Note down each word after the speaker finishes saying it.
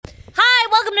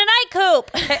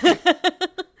Coop.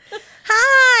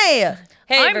 Hi.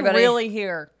 Hey, I'm everybody. really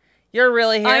here. You're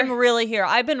really here? I'm really here.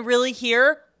 I've been really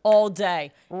here all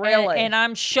day. Really? And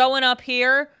I'm showing up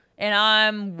here, and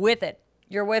I'm with it.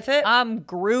 You're with it? I'm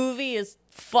groovy as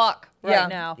fuck right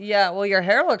now. Yeah, well, your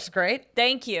hair looks great.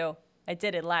 Thank you. I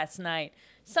did it last night.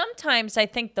 Sometimes I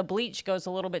think the bleach goes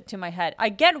a little bit to my head. I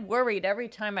get worried every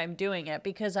time I'm doing it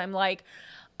because I'm like,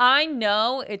 I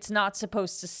know it's not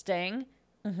supposed to sting.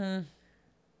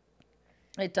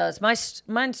 It does.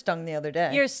 Mine stung the other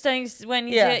day. Your stings when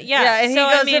you yeah. did, yeah. And So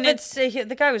he goes, I mean,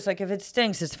 the guy was like, if it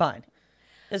stings, it's fine.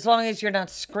 As long as you're not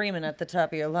screaming at the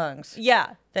top of your lungs.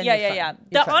 yeah, Then yeah, you're yeah, fine.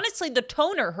 yeah. You're fine. Honestly, the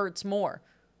toner hurts more.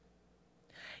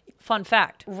 Fun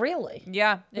fact. Really?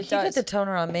 Yeah, it He does. put the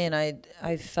toner on me, and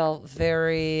I felt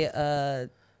very.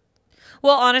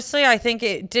 Well, honestly, I think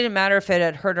it didn't matter if it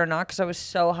had hurt or not because I was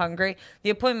so hungry. The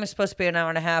appointment was supposed to be an hour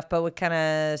and a half, but we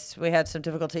had some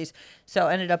difficulties, so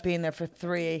I ended up being there for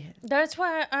 3. That's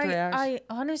why 3 hours. I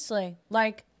honestly,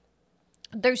 like,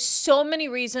 there's so many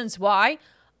reasons why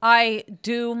I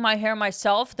do my hair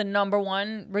myself. The number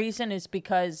one reason is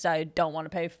because I don't want to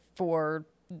pay for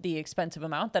the expensive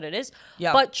amount that it is.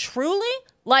 Yeah. But truly,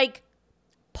 like,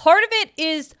 part of it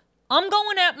is I'm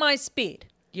going at my speed.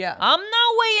 Yeah. I'm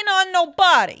not waiting on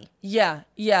nobody. Yeah.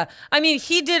 I mean,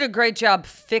 he did a great job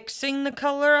fixing the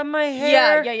color of my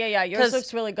hair. Yeah. Yours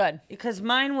looks really good. Because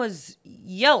mine was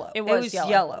yellow. It was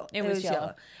yellow. It was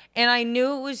yellow. And I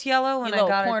knew it was yellow when You I little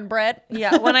got cornbread. it.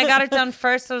 Yeah, when I got it done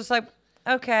first, I was like,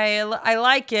 okay, I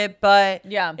like it, but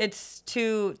Yeah. it's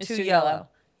too too yellow. yellow.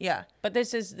 Yeah. But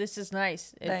this is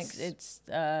nice. Thanks. It's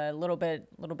a little bit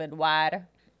wider.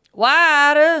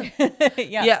 Water.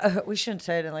 Yeah. Yeah, we shouldn't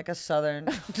say it in like a southern.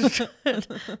 That's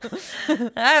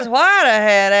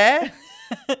waterhead, eh?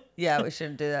 Yeah, we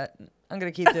shouldn't do that. I'm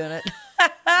gonna keep doing it.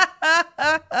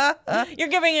 You're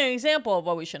giving an example of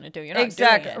what we shouldn't do. You're not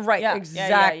Exactly. doing it. Right. Yeah.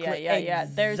 Exactly. Yeah.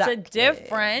 There's a Exactly.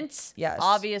 difference. Yes.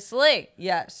 Obviously.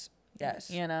 Yes.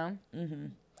 You know. Mm-hmm.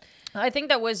 I think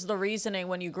that was the reasoning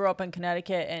when you grew up in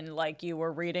Connecticut and like you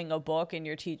were reading a book and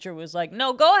your teacher was like,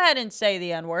 "No, go ahead and say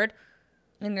the N-word.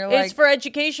 And you're like, It's for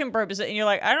education purposes." And you're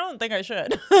like, "I don't think I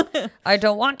should. I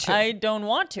don't want to. I don't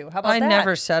want to. How about I that?"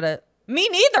 never said it. Me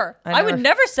neither. I would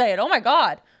never say it. Oh my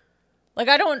god. Like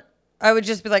I don't. I would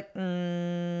just be like,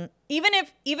 Even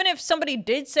if somebody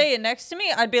did say it next to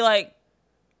me, I'd be like,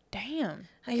 "Damn,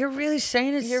 you're really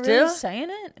saying it you're still? really saying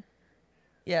it?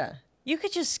 Yeah. You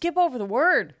could just skip over the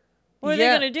word. What are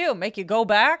Yeah. they gonna do? Make you go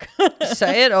back?"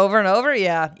 Say it over and over?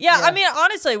 Yeah. Yeah, I mean,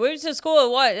 honestly, we went to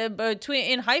school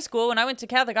in high school when I went to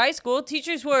Catholic high school.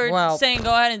 Teachers were Wow. saying, "Go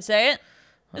ahead and say it."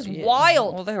 It was Yeah.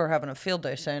 wild. Well, they were having a field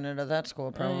day saying it at that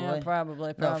school, probably. Yeah,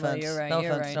 probably. No offense. You're right. No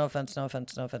you're offense. right. No offense. No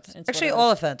offense. No offense. It's Actually, what it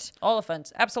all is. offense. All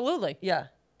offense. Absolutely. Yeah.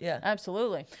 Yeah.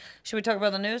 Absolutely. Should we talk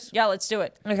about the news? Yeah, let's do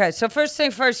it. Okay. So first thing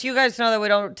first, you guys know that we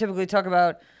don't typically talk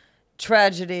about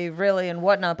tragedy, really, and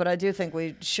whatnot, but I do think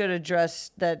we should address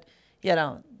that.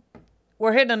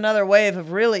 We're hitting another wave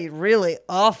of really, really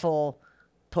awful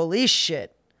police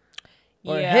shit.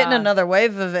 We're hitting another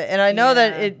wave of it, and I know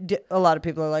that a lot of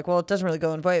people are like, "Well, it doesn't really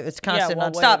go in wave; it's constant,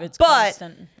 nonstop." It's but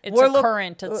constant. It's a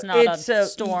current. It's not a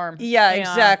storm. Yeah,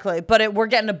 exactly. But we're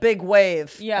getting a big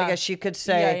wave. Yeah. I guess you could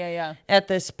say. Yeah. At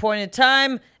this point in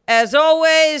time, as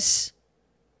always,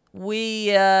 we,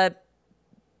 we're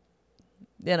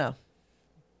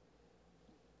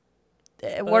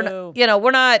Boo.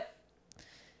 we're not.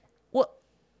 Well,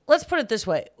 let's put it this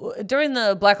way: during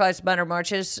the Black Lives Matter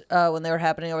marches, when they were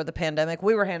happening over the pandemic,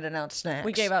 we were handing out snacks.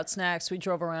 We gave out snacks. We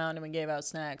drove around and we gave out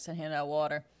snacks and handed out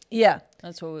water. Yeah.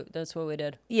 That's what we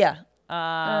did. Yeah.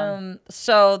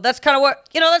 So that's kind of what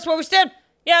that's where we stand.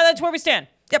 Yeah, that's where we stand.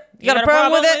 Yep. You got a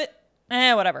problem with it?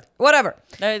 Whatever. Whatever.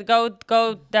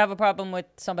 Go have a problem with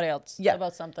somebody else. Yeah.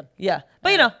 About something. Yeah.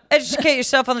 But educate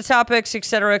yourself on the topics, et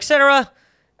cetera, et cetera.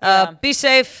 Yeah. Be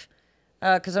safe,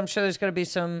 because I'm sure there's going to be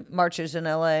some marches in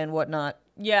LA and whatnot.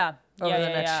 Yeah. Over the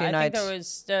next few nights. I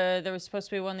think there was supposed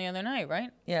to be one the other night,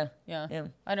 right? Yeah. Yeah.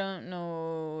 I don't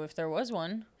know if there was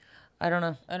one. I don't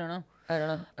know. I don't know.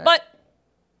 But But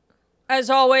as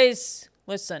always,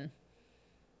 listen.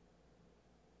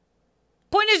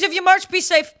 point is, if you march, be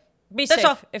safe. Be That's safe.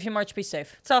 all. If you march, be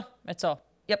safe. That's all. That's all.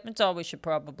 Yep. That's all we should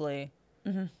probably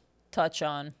touch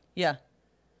on. Yeah.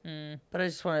 But I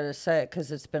just wanted to say it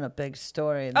because it's been a big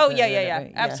story. Oh, yeah.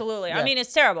 Absolutely. Yeah. I mean,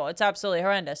 it's terrible. It's absolutely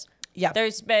horrendous. Yeah.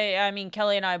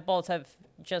 Kelly and I both have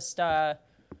just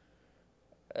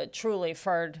truly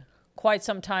for quite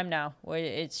some time now.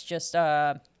 It's just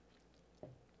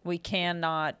we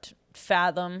cannot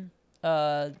fathom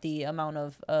the amount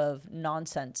of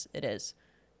nonsense it is.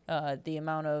 The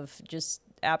amount of just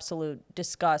absolute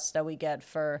disgust that we get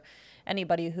for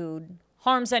anybody who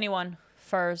harms anyone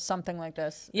for something like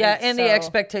this. Yeah, and the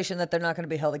expectation that they're not going to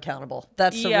be held accountable.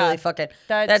 That's the really fucking.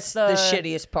 That's the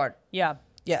shittiest part. Yeah.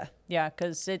 Yeah. Yeah,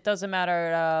 because it doesn't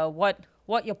matter what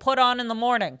you put on in the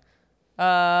morning.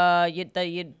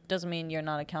 Doesn't mean you're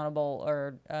not accountable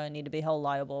or need to be held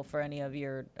liable for any of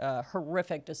your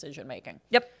horrific decision making.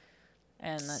 Yep.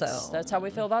 And that's how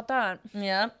we feel about that.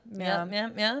 Yeah.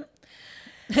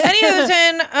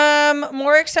 Anywho's,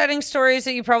 more exciting stories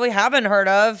that you probably haven't heard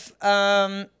of.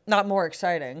 Not more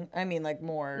exciting. I mean, like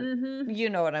more. Mm-hmm. You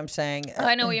know what I'm saying.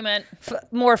 I know what you meant.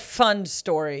 More fun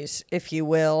stories, if you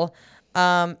will.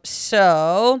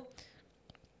 So.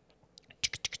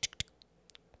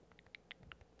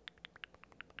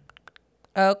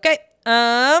 Okay.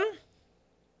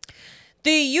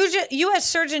 The U.S.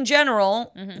 Surgeon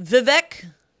General, Vivek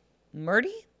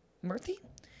Murthy?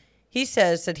 He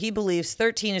says that he believes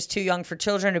 13 is too young for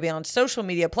children to be on social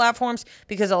media platforms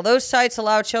because although sites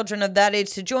allow children of that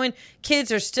age to join, kids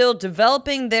are still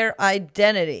developing their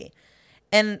identity.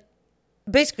 And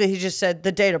basically he just said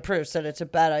the data proves that it's a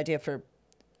bad idea for,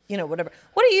 whatever.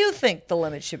 What do you think the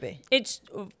limit should be? It's,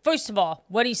 first of all,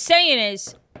 what he's saying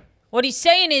is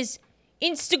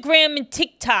Instagram and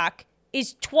TikTok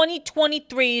is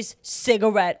 2023's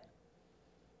cigarette.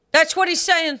 That's what he's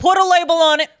saying. Put a label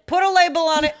on it.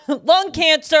 Lung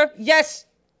cancer. Yes.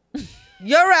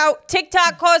 You're out.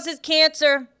 TikTok causes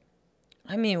cancer.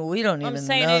 I mean, we don't even know. I'm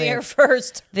saying it here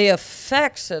first. The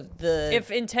effects of the...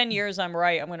 If in 10 years I'm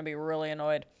right, I'm going to be really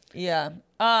annoyed. Yeah.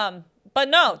 But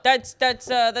no, that's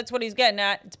what he's getting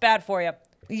at. It's bad for you.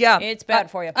 Yeah. It's bad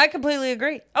for you. I completely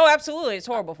agree. Oh, absolutely. It's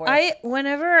horrible for you.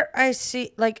 Whenever I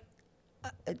see,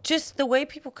 just the way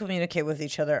people communicate with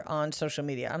each other on social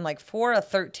media, I'm like, for a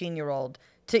 13-year-old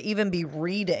to even be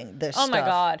reading this stuff.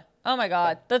 Oh my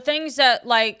God. The things that,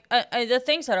 the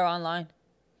things that are online.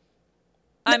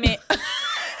 I mean...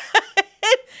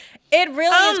 It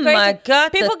really is crazy. Oh my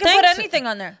God. People can put anything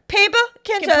on there. People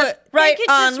can just write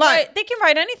online. They can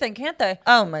write anything, can't they?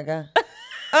 Oh my God.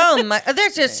 They're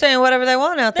just saying whatever they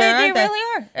want out there, aren't they? They really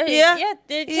are. Yeah.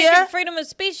 They're taking freedom of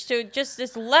speech to just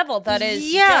this level that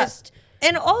is just...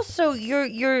 And also,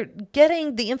 you're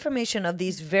getting the information of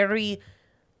these very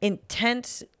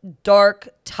intense, dark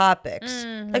topics,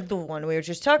 like the one we were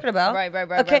just talking about.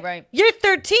 Right. You're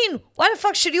 13. Why the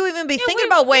fuck should you even be thinking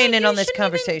about weighing in on this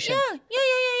conversation? Yeah.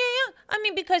 I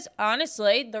mean, because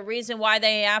honestly, the reason why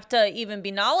they have to even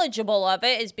be knowledgeable of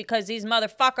it is because these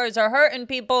motherfuckers are hurting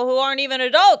people who aren't even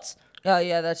adults. Oh,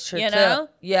 yeah, that's true, you too. know?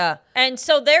 Yeah. And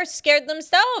so they're scared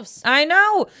themselves. I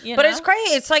know. But it's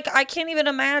crazy. It's like, I can't even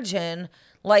imagine,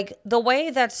 the way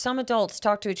that some adults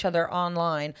talk to each other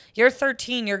online. You're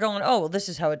 13, you're going, oh, well, this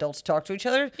is how adults talk to each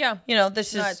other. Yeah.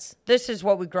 This is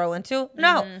what we grow into.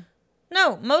 No. Mm-hmm.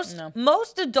 No,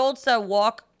 most adults that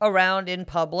walk around in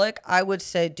public, I would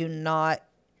say, do not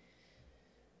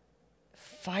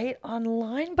fight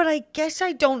online, but I guess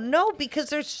I don't know because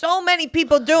there's so many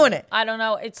people doing it. I don't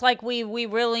know. It's like we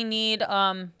really need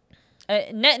Net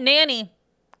Nanny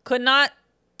could not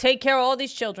take care of all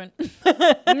these children.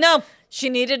 No, she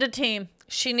needed a team.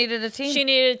 She needed a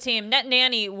team. Net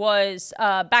Nanny was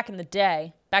back in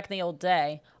the old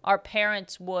day. Our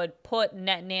parents would put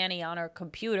Net Nanny on our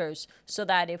computers so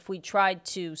that if we tried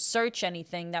to search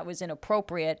anything that was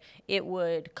inappropriate, it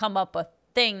would come up a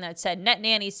thing that said, Net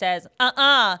Nanny says,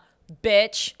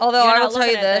 bitch. Although I will tell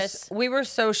you this, we were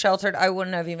so sheltered, I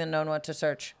wouldn't have even known what to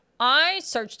search. I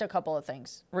searched a couple of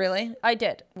things. Really? I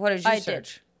did. What did you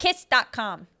search?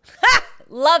 Kiss.com.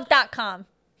 Love.com.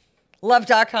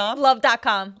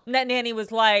 Love.com? Net Nanny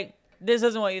was like, this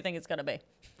isn't what you think it's going to be.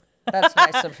 That's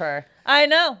nice of her. I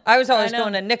know. I was always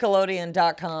going to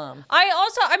Nickelodeon.com.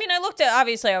 I looked at,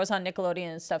 obviously I was on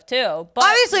Nickelodeon and stuff too. But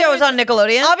obviously I was on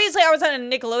Nickelodeon. Obviously I was on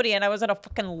Nickelodeon. I wasn't a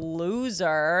fucking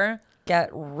loser. Get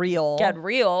real.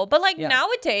 But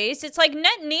nowadays, it's like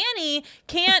Net Nanny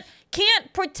can't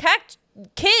protect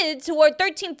kids who are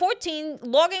 13, 14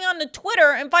 logging on to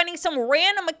Twitter and finding some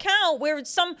random account where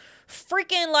some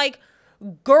freaking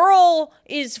girl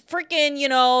is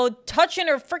freaking, touching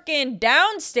her freaking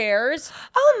downstairs.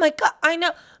 Oh my God. I know.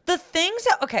 The things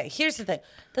that, okay, here's the thing.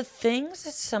 The things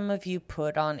that some of you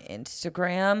put on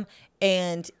Instagram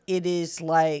and it is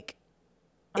like.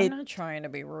 I'm not trying to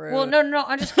be rude. Well, no.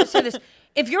 I'm just going to say this.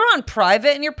 If you're on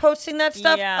private and you're posting that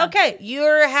stuff, okay,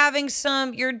 you're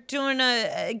doing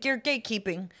you're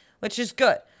gatekeeping, which is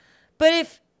good. But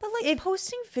if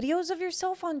posting videos of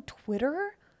yourself on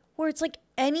Twitter where it's like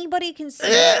anybody can see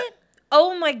it.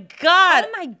 Oh my God.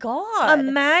 Oh my God.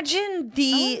 Imagine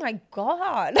Oh my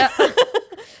God.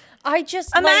 I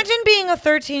just imagine being a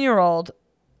 13-year-old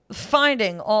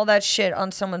finding all that shit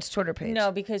on someone's Twitter page.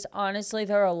 No, because honestly,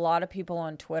 there are a lot of people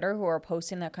on Twitter who are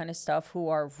posting that kind of stuff who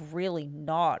are really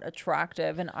not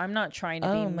attractive, and I'm not trying to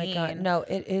be Oh my mean. God. No,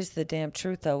 it is the damn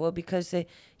truth though. Well, because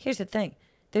here's the thing.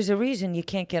 There's a reason you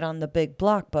can't get on the big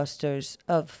blockbusters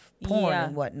of porn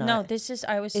and whatnot. No, this is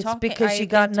It's because you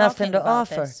got nothing to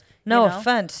offer. No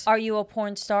offense. Are you a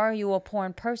porn star? Are you a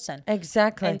porn person?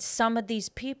 Exactly. And some of these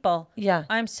people, Yeah.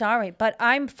 I'm sorry, but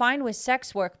I'm fine with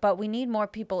sex work, but we need more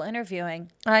people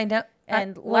interviewing. I know.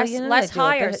 And well, less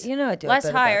hires. You know I do Less a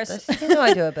bit hires. about this. You know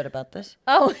I do a bit about this.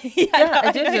 Oh, yeah. Yeah,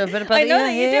 I do a bit about I it. know Yeah,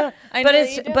 that you yeah, do. yeah. I But know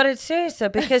it's that you do. but it's serious though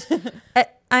because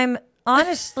I'm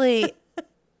honestly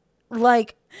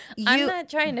like I'm you. not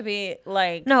trying to be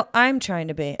like. No, I'm trying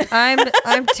to be.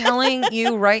 I'm telling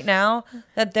you right now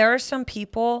that there are some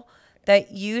people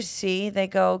that you see, they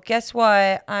go, guess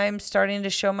what? I'm starting to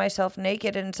show myself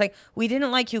naked. And it's like, we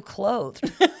didn't like you clothed.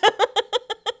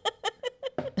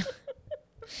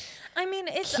 I mean,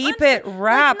 it's Keep it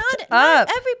wrapped up. Not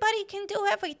everybody can do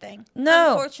everything.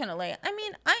 No. Unfortunately. I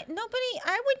mean, I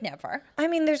would never. I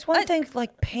mean, there's one thing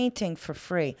like painting for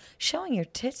free. Showing your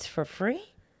tits for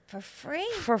free? For free?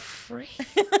 For free?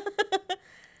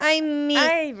 I mean,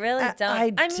 I really don't. I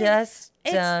mean, just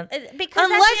don't. Because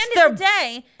Unless at the end of the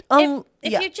day,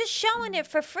 if yeah. you're just showing it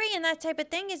for free and that type of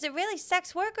thing, is it really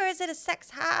sex work or is it a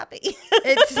sex hobby?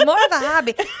 It's more of a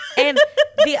hobby. And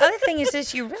the other thing is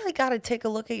this, you really got to take a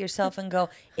look at yourself and go,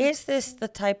 is this the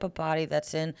type of body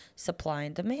that's in supply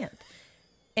and demand?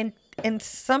 And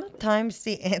sometimes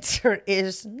the answer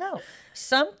is no.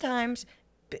 Sometimes,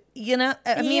 you know,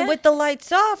 I mean, with the lights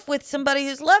off, with somebody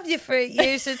who's loved you for 8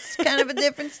 years, it's kind of a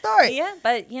different story. Yeah,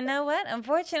 but you know what?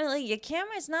 Unfortunately, your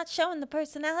camera's not showing the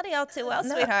personality all too well,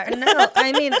 sweetheart. No,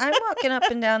 I mean, I'm walking up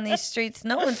and down these streets.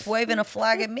 No one's waving a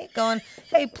flag at me going,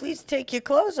 hey, please take your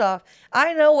clothes off.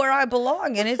 I know where I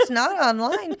belong, and it's not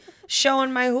online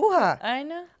showing my hoo-ha. I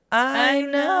know. I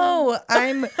know.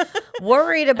 I'm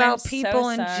worried about I'm people so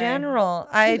in sorry. general.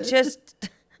 I just...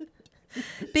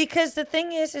 Because the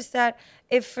thing is that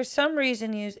if for some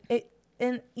reason you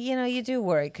do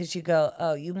worry because you go,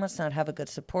 oh, you must not have a good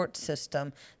support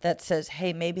system that says,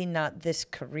 hey, maybe not this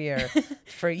career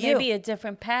for you. Maybe a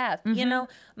different path. You know,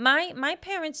 my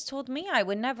parents told me I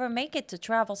would never make it to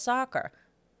travel soccer.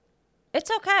 It's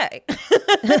okay.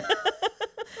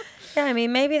 Yeah, I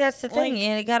mean, maybe that's the thing. Like,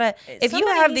 You gotta, if you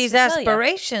somebody have needs these to tell you.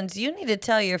 aspirations, you need to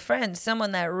tell your friends,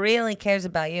 someone that really cares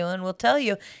about you and will tell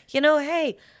you, you know,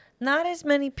 hey, not as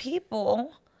many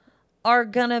people are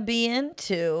gonna be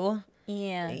into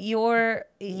Yeah. your.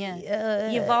 Yeah.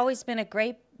 You've always been a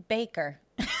great baker.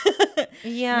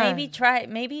 Yeah. Maybe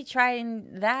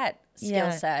trying that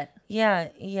skill set. Yeah.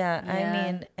 I Yeah.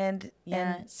 mean, and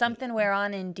Something where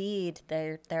on Indeed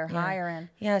they're hiring.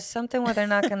 yeah, something where they're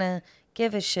not gonna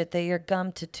give a shit that your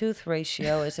gum to tooth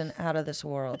ratio isn't out of this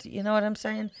world. You know what I'm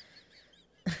saying?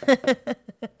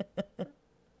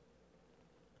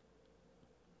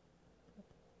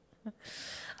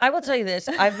 I will tell you this.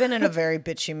 I've been in a very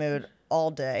bitchy mood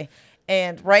all day.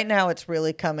 And right now it's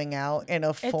really coming out in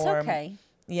a form. It's okay.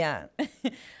 Yeah.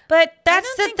 But that's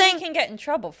I don't the think thing. we can get in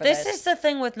trouble for This this. is the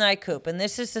thing with Night Coop, and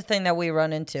this is the thing that we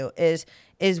run into is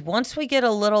once we get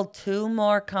a little too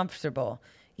more comfortable,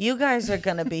 you guys are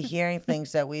going to be hearing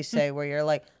things that we say where you're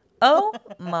like, oh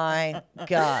my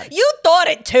God. You thought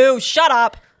it too. Shut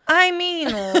up. I mean,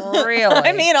 really.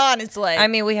 I mean, honestly. I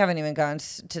mean, we haven't even gotten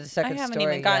to the I second haven't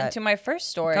story even gotten yet. to my first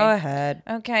story. Go ahead.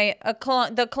 Okay.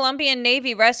 The Colombian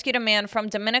Navy rescued a man from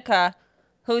Dominica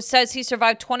who says he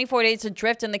survived 24 days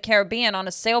adrift in the Caribbean on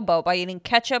a sailboat by eating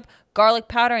ketchup, garlic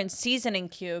powder, and seasoning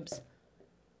cubes.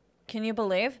 Can you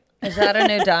believe? Is that a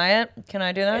new diet? Can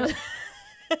I do that?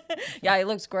 Yeah, he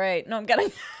looks great. No, I'm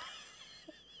kidding.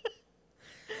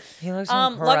 He looks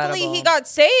incredible. Luckily, he got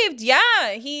saved.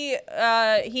 Yeah,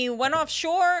 he went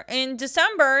offshore in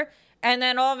December, and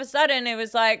then all of a sudden, it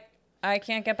was like, I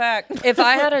can't get back. If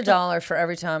I had $1 for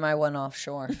every time I went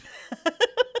offshore,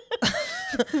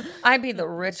 I'd be the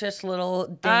richest little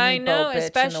dingy I know, boat bitch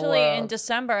especially in in the world.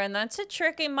 December, and that's a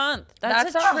tricky month.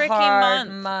 That's a tricky hard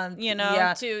month, you know,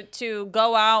 yeah. to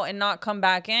go out and not come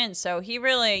back in. So he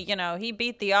really, you know, he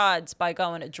beat the odds by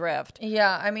going adrift.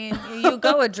 Yeah, I mean, you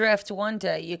go adrift one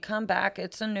day, you come back,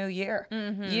 it's a new year.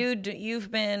 Mm-hmm.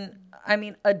 You've been, I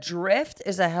mean, adrift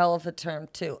is a hell of a term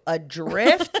too.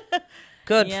 Adrift,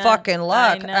 good Yeah, fucking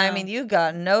luck. I I mean, know. you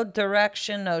got no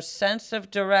direction, no sense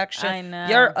of direction. I know.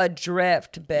 You're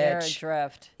adrift, You're bitch.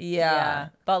 adrift. Yeah.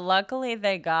 But luckily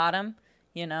they got him,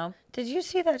 you know. Did you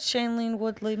see that Shailene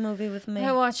Woodley movie with me?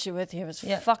 I watched it with you. It was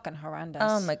Yeah. fucking horrendous.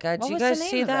 Oh my God! What Did you was the guys name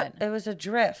see of that? it? It was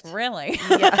Adrift. Really?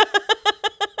 Yeah.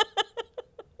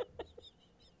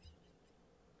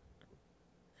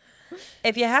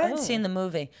 if you haven't Ooh. seen the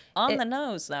movie, On the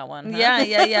nose, that one. Huh?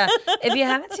 yeah. If you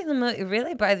haven't seen the movie,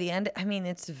 really, by the end, I mean,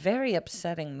 it's a very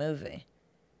upsetting movie.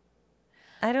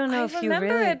 I don't know I if you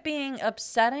remember really. it being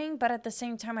upsetting, but at the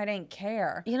same time, I didn't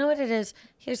care. You know what it is?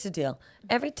 Here's the deal.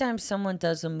 Every time someone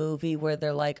does a movie where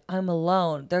they're like, I'm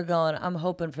alone, they're going, I'm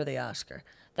hoping for the Oscar.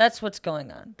 That's what's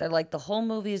going on. They're like, the whole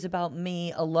movie is about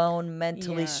me alone,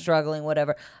 mentally Yeah. struggling,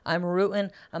 whatever. I'm rooting,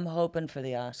 I'm hoping for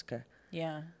the Oscar.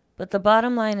 Yeah. But the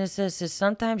bottom line is this, is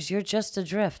sometimes you're just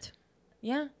adrift.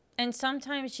 Yeah. And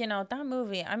sometimes, that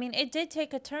movie, I mean, it did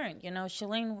take a turn.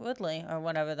 Shailene Woodley or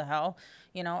whatever the hell,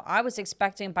 I was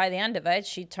expecting by the end of it,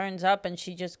 she turns up and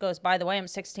she just goes, by the way, I'm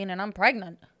 16 and I'm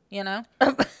pregnant, I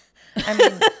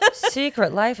mean,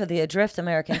 Secret Life of the Adrift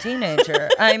American Teenager.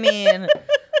 I mean,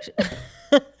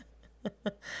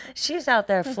 she's out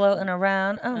there floating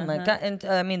around. Oh my God. And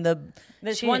I mean,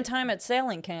 This one time at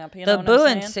sailing camp, the what I'm saying?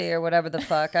 buoyancy or whatever the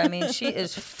fuck. I mean, she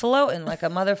is floating like a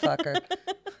motherfucker.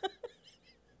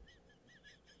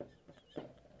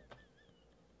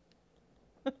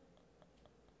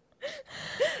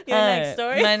 Your next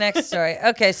story? My next story.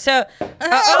 Okay, so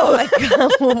oh my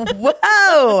God,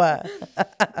 whoa!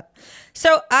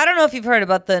 So I don't know if you've heard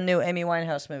about the new Amy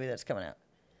Winehouse movie that's coming out.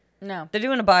 No. They're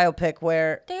doing a biopic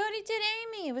where, They already did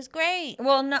Amy. It was great.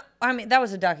 well, no, I mean that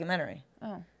was a documentary.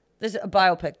 Oh. This is a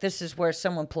biopic. This is where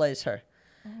someone plays her,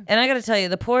 and I got to tell you,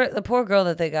 the poor girl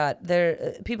that they got,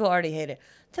 people already hate it.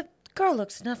 The girl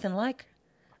looks nothing like her.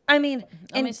 I mean,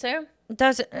 Let me see her.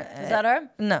 does Is that her?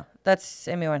 No, that's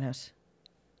Amy Winehouse.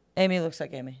 Amy looks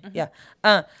like Amy. Yeah.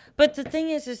 But the thing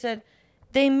is that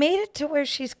they made it to where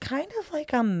she's kind of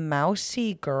like a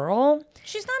mousy girl.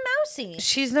 She's not mousy.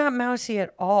 She's not mousy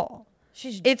at all.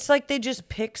 It's like they just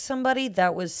picked somebody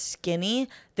that was skinny.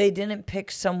 They didn't pick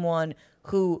someone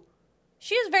who.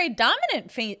 She has very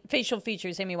dominant facial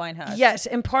features, Amy Winehouse. Yes,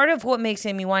 and part of what makes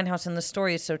Amy Winehouse in the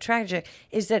story is so tragic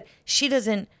is that she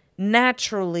doesn't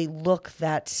naturally look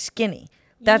that skinny.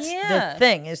 That's Yeah. the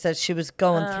thing, is that she was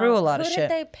going through a lot of Who shit.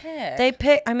 did they pick? They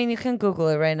picked. I mean, you can Google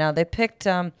it right now. They picked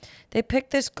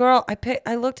this girl.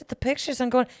 I looked at the pictures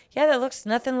and going, yeah, that looks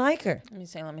nothing like her. Let me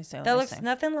see. That looks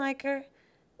nothing like her.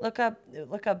 Look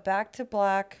up Back to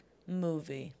Black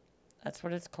movie. That's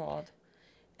what it's called.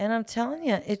 And I'm telling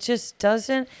you, it just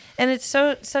doesn't. And it's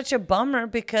such a bummer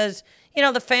because,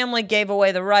 the family gave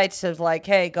away the rights of like,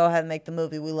 hey, go ahead and make the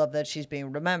movie. We love that she's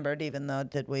being remembered, even though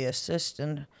did we assist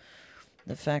in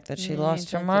the fact that she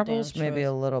lost her that's the marbles? damn Maybe truth.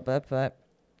 a little bit, but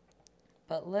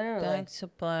literally. Back to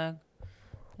Black.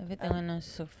 Everything I know is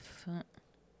so fun.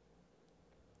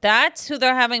 That's who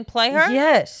they're having play her?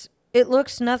 Yes. It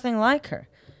looks nothing like her.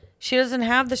 She doesn't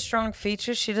have the strong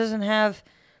features. She doesn't have,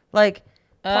 like,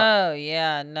 Oh,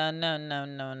 yeah.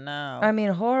 No. I mean,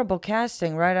 horrible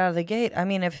casting right out of the gate. I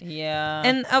mean, Yeah.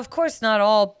 and of course, not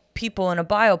all people in a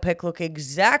biopic look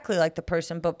exactly like the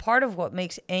person, but part of what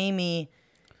makes Amy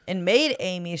and made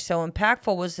Amy so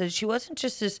impactful was that she wasn't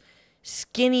just this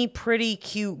skinny, pretty,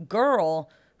 cute girl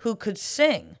who could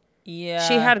sing. Yeah.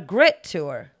 She had grit to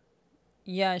her.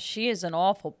 Yeah, she is an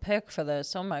awful pick for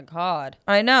this. Oh, my God.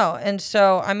 I know. And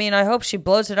so, I mean, I hope she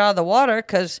blows it out of the water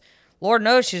because Lord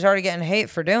knows she's already getting hate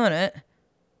for doing it.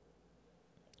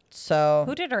 So.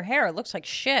 Who did her hair? It looks like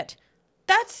shit.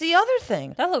 That's the other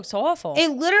thing. That looks awful. It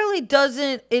literally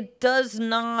doesn't, it does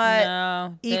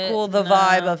not equal the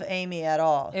vibe of Amy at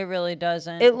all. It really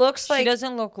doesn't. It looks like. She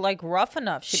doesn't look like rough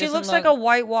enough. She looks like a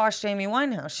whitewashed Amy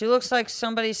Winehouse. She looks like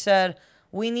somebody said,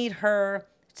 we need her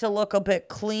to look a bit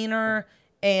cleaner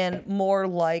and more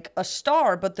like a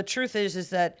star. But the truth is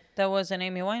that. That wasn't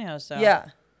Amy Winehouse, though. Yeah.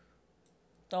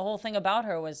 The whole thing about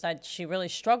her was that she really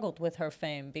struggled with her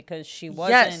fame because she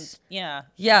wasn't. Yes. Yeah.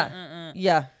 Yeah.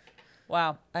 Yeah.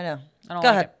 Wow. I know. I don't Go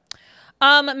like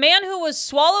ahead. it. Man who was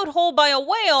swallowed whole by a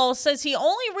whale says he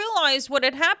only realized what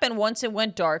had happened once it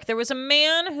went dark. There was a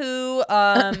man who,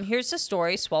 here's the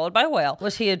story, swallowed by a whale.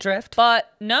 Was he adrift?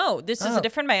 But no, this is Oh. a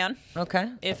different man.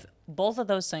 Okay. If both of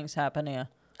those things happen to you.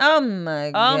 Oh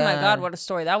my God. Oh my God, what a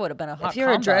story. That would have been a hot If you're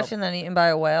combo. adrift and then eaten by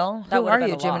a whale, That who would've are been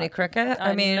you, a Jiminy lot. Cricket?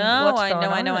 I mean, know, what's I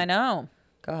going on? know.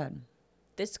 Go ahead.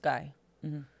 This guy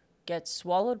gets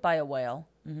swallowed by a whale.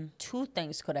 Two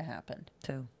things could have happened.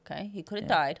 Two. Okay, he could have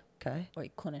died, Okay. or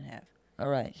he couldn't have. All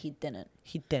right. He didn't.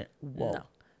 He didn't. Whoa. No.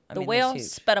 I The mean, whale that's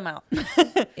huge. spit him out.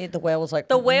 The whale was like.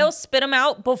 The whale spit him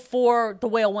out before the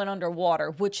whale went underwater,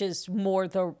 which is more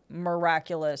the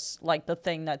miraculous, like the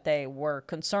thing that they were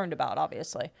concerned about,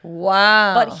 obviously.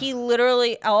 Wow. But he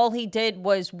literally, all he did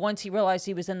was once he realized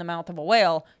he was in the mouth of a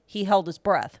whale, he held his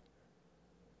breath.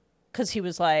 Because he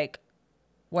was like,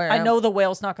 Where I know the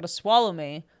whale's not going to swallow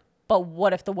me, but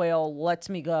what if the whale lets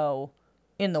me go?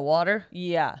 in the water.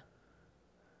 Yeah.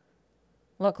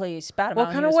 Luckily, he spat him What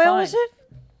out. kind of whale was it?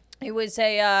 It was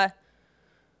a.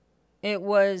 It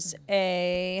was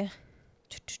a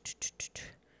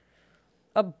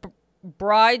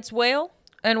bride's whale.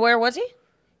 And where was he?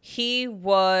 He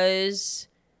was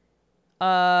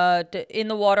in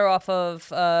the water off of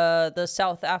the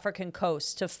South African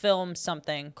coast to film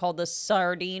something called the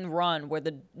Sardine Run, where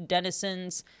the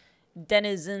denizens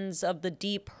of the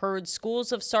deep herd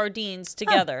schools of sardines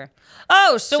together.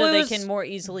 Oh, so they can more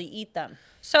easily eat them.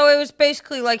 So it was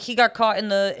basically like he got caught in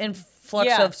the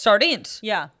influx of sardines.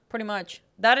 Yeah, pretty much.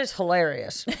 That is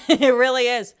hilarious. It really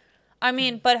is. I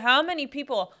mean, but how many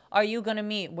people are you going to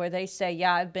meet where they say,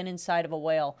 yeah, I've been inside of a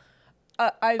whale?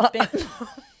 I've been...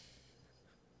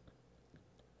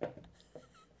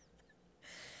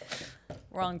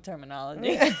 Wrong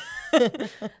terminology.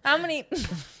 How many...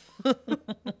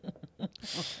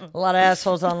 A lot of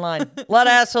assholes online. A lot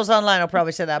of assholes online will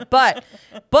probably say that. But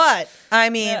I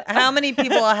mean, how many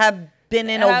people have been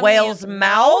in a whale's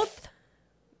mouth?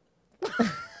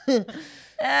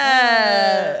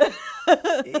 That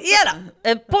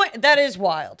is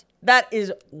wild. That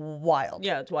is wild.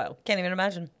 Yeah, it's wild. Can't even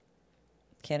imagine.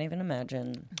 Can't even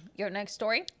imagine. Your next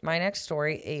story? My next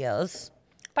story is...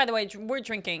 By the way, we're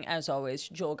drinking, as always,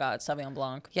 Jewel God Sauvignon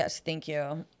Blanc. Yes, thank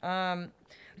you.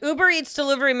 Uber Eats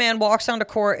delivery man walks onto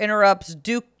court, interrupts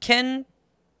Duquesne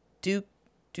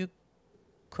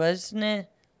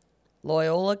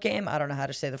Loyola game. I don't know how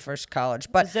to say the first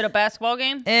college, but is it a basketball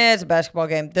game? It's a basketball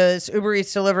game. This Uber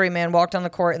Eats delivery man walked on the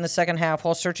court in the second half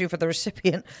while searching for the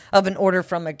recipient of an order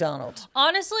from McDonald's.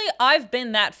 Honestly, I've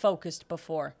been that focused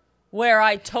before, where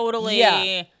I totally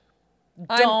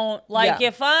don't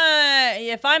if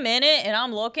I'm in it and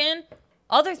I'm looking,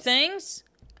 other things.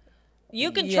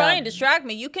 You can try and distract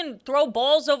me. You can throw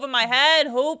balls over my head,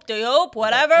 hoop,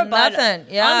 whatever. Nothing.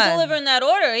 But I'm delivering that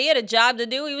order. He had a job to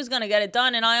do. He was going to get it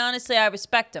done. And I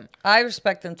respect him. I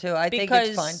respect him too. I think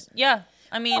it's fine. Yeah.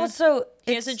 I mean, also,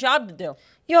 he has a job to do.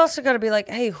 You also got to be like,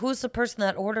 hey, who's the person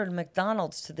that ordered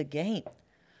McDonald's to the game?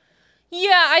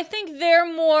 Yeah, I think they're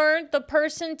more the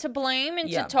person to blame and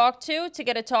to talk to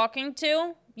get a talking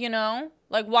to, you know?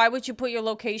 Like, why would you put your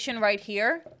location right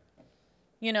here?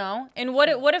 You know, and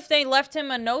what if they left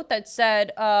him a note that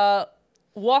said,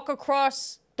 walk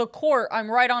across the court,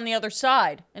 I'm right on the other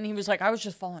side. And he was like, I was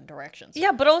just following directions.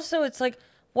 Yeah, but also it's like,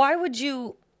 why would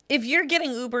you, if you're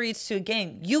getting Uber Eats to a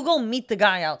game, you go meet the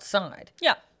guy outside.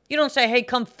 Yeah. You don't say, hey,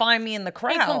 come find me in the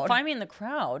crowd. Hey, come find me in the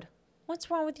crowd. What's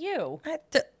wrong with you? I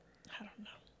don't know.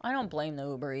 I don't blame the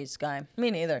Uber Eats guy. Me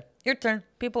neither. Your turn.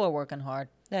 People are working hard.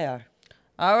 They are.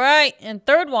 All right. And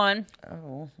third one.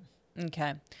 Oh.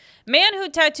 Okay. Man who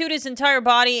tattooed his entire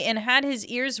body and had his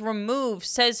ears removed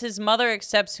says his mother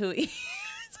accepts who he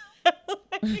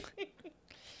is.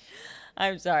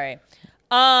 I'm sorry.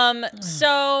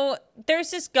 So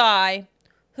there's this guy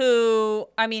who,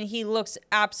 I mean, he looks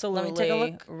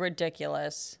absolutely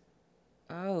ridiculous.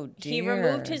 Oh, dear. He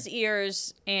removed his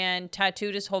ears and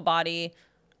tattooed his whole body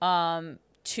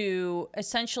to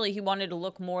essentially he wanted to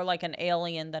look more like an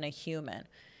alien than a human.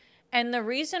 And the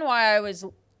reason why I was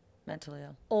mentally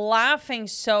ill laughing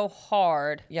so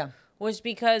hard was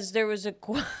because there was a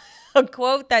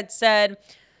quote that said,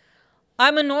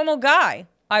 I'm a normal guy.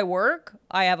 I work.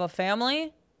 I have a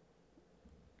family.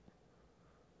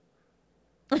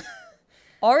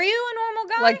 Are you a normal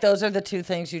guy? Like those are the two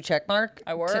things you check mark?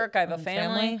 I work. I have a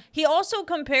family. He also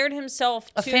compared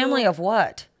himself to... A family of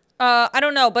what? I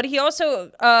don't know, but he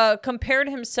also compared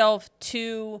himself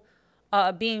to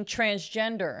being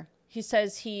transgender. He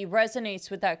says he resonates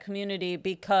with that community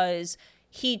because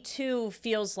he too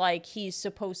feels like he's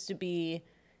supposed to be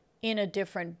in a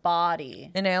different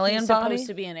body. An alien he's body? Supposed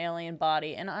to be an alien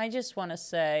body. And I just want to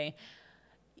say,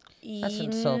 that's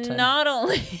insulting. Not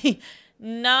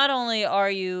only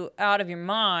are you out of your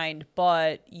mind,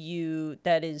 but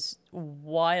that is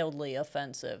wildly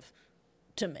offensive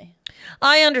to me.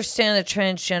 I understand the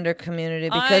transgender community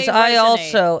because I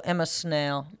also am a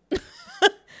snail.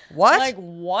 What? Like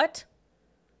what?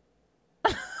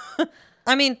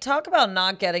 I mean, talk about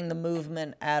not getting the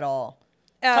movement at all.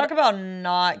 Talk about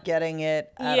not getting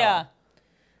it at all.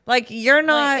 Like you're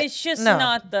not. Like, it's just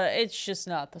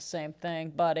not the same thing,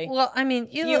 buddy. Well, I mean,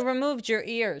 you removed your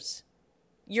ears.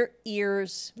 Your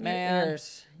ears, man. Your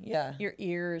ears. Yeah. Your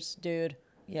ears, dude.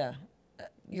 Yeah.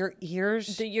 Your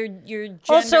ears. Your gender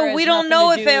also, we don't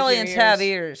know if aliens have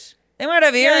ears. They might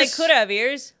have ears. Yeah, they could have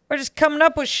ears. We're just coming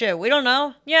up with shit. We don't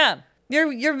know. Yeah.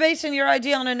 You're basing your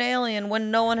idea on an alien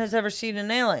when no one has ever seen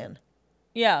an alien.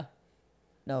 Yeah.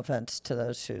 No offense to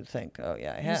those who think, oh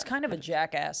yeah, I have. He's kind of a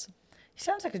jackass. He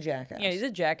sounds like a jackass. Yeah, he's a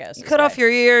jackass. You cut off your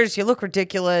ears, you look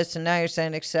ridiculous, and now you're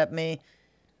saying accept me.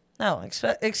 No,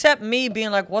 except me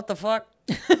being like, what the fuck?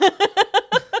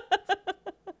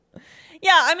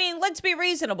 Yeah, I mean, let's be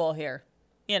reasonable here.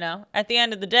 You know, at the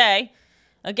end of the day,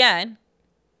 again,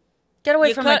 Get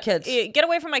away from my kids. Get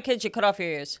away from my kids. You cut off your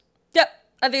ears. Yep.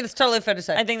 I think that's totally fair to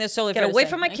say. I think that's totally Get fair to away say.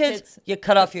 from my kids. You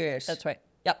cut off your ears. That's right.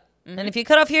 Yep. And if you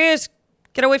cut off your ears,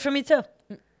 get away from me too.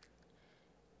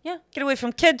 Yeah. Get away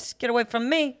from kids. Get away from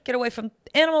me. Get away from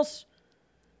animals.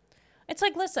 It's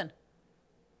like, listen,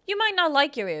 you might not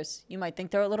like your ears. You might think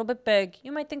they're a little bit big.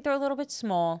 You might think they're a little bit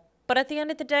small. But at the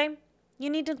end of the day, you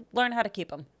need to learn how to keep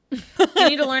them. You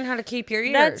need to learn how to keep your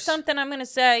ears. That's something I'm going to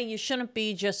say you shouldn't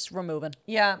be just removing.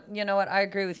 Yeah, you know what? I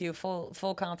agree with you.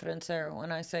 Full confidence there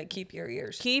when I say keep your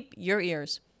ears. Keep your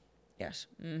ears. Yes.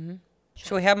 Mm-hmm.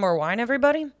 Should we have more wine,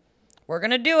 everybody? We're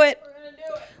going to do it.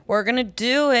 We're going to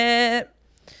do it.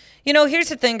 You know, here's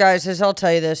the thing, guys, is I'll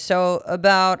tell you this. So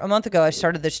about a month ago, I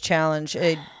started this challenge,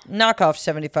 a knockoff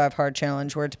 75 hard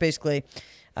challenge, where it's basically,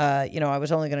 I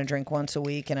was only going to drink once a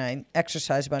week, and I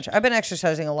exercise a bunch. I've been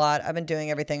exercising a lot. I've been doing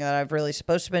everything that I've really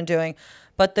supposed to been doing.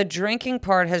 But the drinking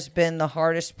part has been the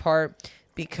hardest part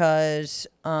because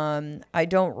I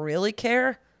don't really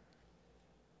care.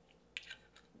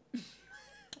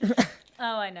 Oh,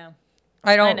 I know.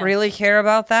 I don't really care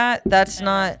about that. That's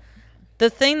not the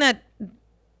thing that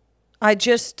I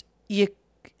just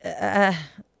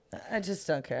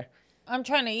don't care. I'm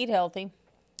trying to eat healthy.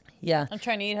 Yeah. I'm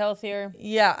trying to eat healthier.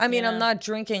 Yeah. I mean, know? I'm not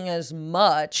drinking as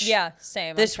much. Yeah,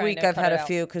 same. This week I've had a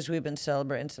few because we've been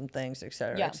celebrating some things, et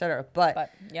cetera, et cetera.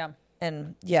 But yeah.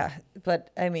 And yeah,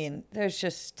 but I mean, there's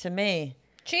just, to me.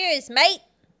 Cheers, mate.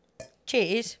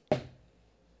 Cheers.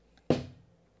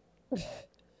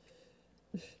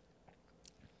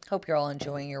 Hope you're all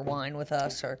enjoying your wine with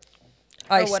us or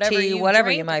iced tea,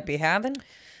 whatever you might be having.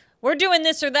 We're doing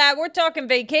this or that. We're talking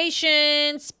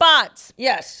vacation spots.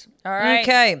 Yes. All right.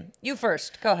 Okay. You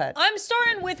first. Go ahead. I'm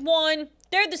starting with one.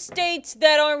 They're the states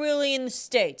that aren't really in the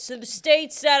states. So the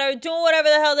states that are doing whatever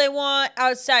the hell they want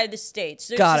outside the states.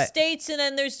 There's the states, and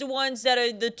then there's the ones that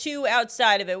are the two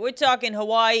outside of it. We're talking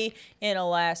Hawaii and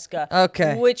Alaska.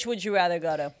 Okay. Which would you rather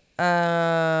go to?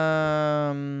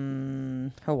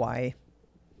 Hawaii.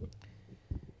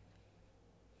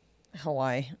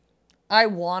 I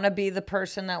want to be the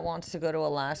person that wants to go to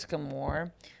Alaska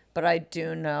more, but I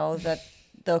do know that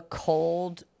the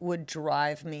cold would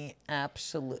drive me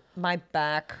absolute. My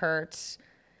back hurts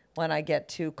when I get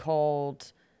too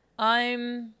cold.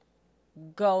 I'm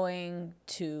going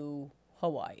to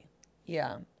Hawaii.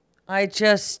 Yeah. But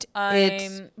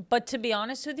to be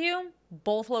honest with you,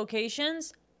 both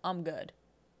locations, I'm good.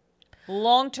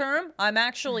 Long term, I'm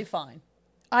actually fine.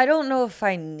 I don't know if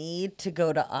I need to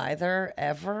go to either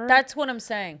ever. That's what I'm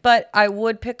saying. But I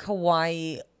would pick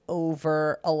Hawaii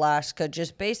over Alaska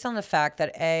just based on the fact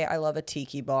that A, I love a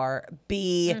tiki bar.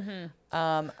 B,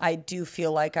 I do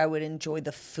feel like I would enjoy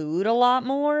the food a lot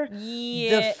more.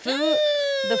 Yeah.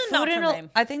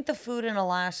 I think the food in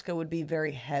Alaska would be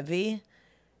very heavy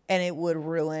and it would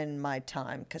ruin my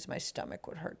time because my stomach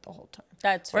would hurt the whole time.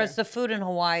 That's Whereas fair. the food in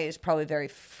Hawaii is probably very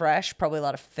fresh, probably a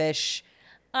lot of fish.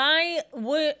 I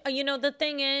would, the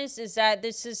thing is that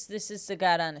this is the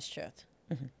God honest truth.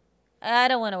 I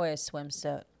don't want to wear a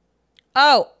swimsuit.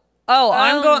 I'm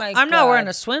not wearing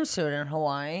a swimsuit in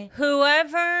Hawaii.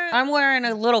 I'm wearing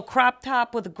a little crop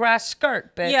top with a grass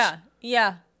skirt, bitch.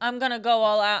 Yeah. I'm gonna go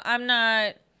all out. I'm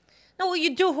not. No, well,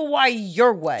 you do Hawaii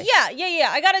your way.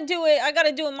 Yeah. I gotta do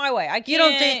it my way. I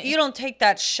can't. You don't take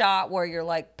that shot where you're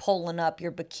like pulling up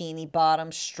your bikini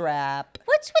bottom strap.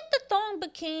 What's with the thong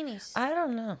bikinis? I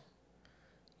don't know.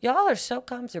 Y'all are so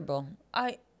comfortable.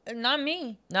 Not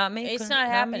me. Not me. It's not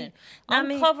happening.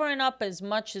 I'm covering up as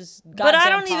much as goddamn But I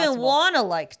don't possible. even want to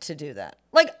like to do that.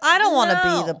 Like, I don't want to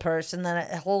be the person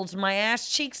that holds my ass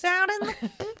cheeks out and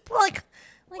like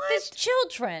there's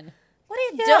children. What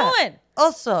are you doing?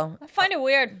 Also, I find it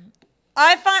weird.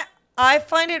 I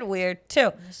find it weird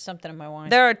too. There's something in my wine.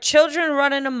 There are children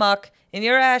running amok and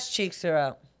your ass cheeks are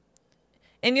out.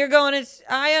 And you're going,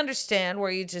 I understand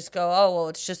where you just go, oh, well,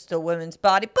 it's just a women's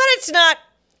body. But it's not.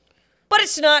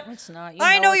 It's not.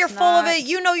 I know you're full of it.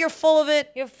 You know you're full of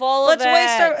it. You're full of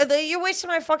it. You're wasting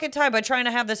my fucking time by trying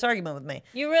to have this argument with me.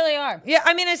 You really are. Yeah,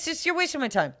 I mean, it's just, you're wasting my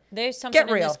time. There's something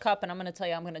in this cup, and I'm going to tell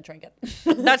you I'm going to drink it.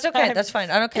 That's okay. That's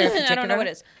fine. I don't care if you I don't know what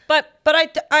it is. But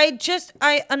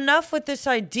I enough with this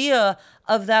idea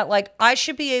of that, like, I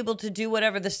should be able to do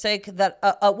whatever the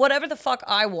fuck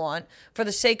I want for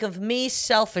the sake of me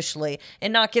selfishly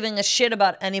and not giving a shit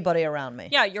about anybody around me.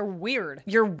 Yeah, you're weird.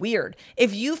 You're weird.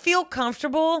 If you feel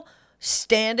comfortable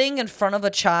standing in front of a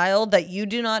child that you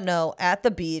do not know at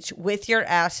the beach with your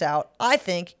ass out, I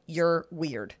think you're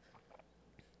weird.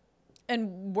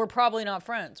 And we're probably not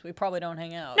friends. We probably don't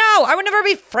hang out. No, I would never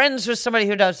be friends with somebody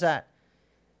who does that.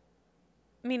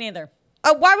 Me neither.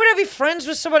 Why would I be friends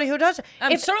with somebody who does it?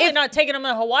 I'm certainly not taking them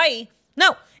to Hawaii.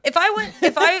 No, if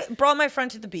I brought my friend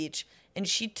to the beach and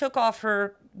she took off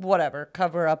her whatever,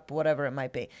 cover up, whatever it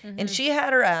might be, and she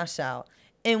had her ass out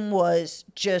and was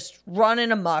just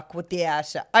running amok with the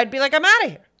ass out, I'd be like, I'm out of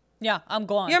here. Yeah, I'm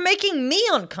gone. You're making me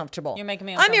uncomfortable. You're making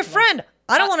me I'm your uncomfortable. friend.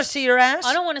 I don't want to see your ass.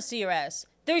 I don't want to see your ass.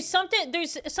 There's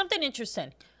something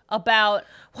interesting about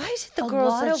Why is it the a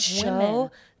girls lot that of show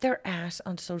women. their ass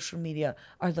on social media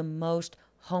are the most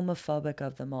homophobic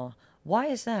of them all? Why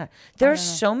is that? There's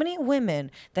so many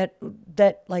women that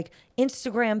like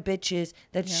Instagram bitches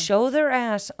that show their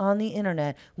ass on the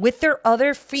internet with their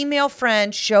other female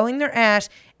friends showing their ass,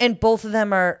 and both of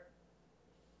them are,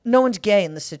 no one's gay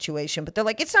in the situation, but they're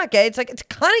like, it's not gay. It's like, it's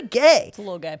kind of gay, It's a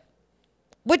little gay.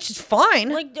 which is fine.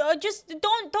 Like, just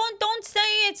don't say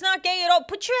it's not gay at all.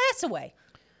 Put your ass away.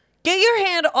 Get your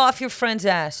hand off your friend's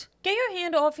ass. Get your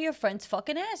hand off your friend's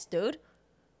fucking ass, dude.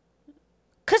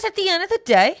 Because at the end of the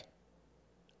day,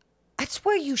 that's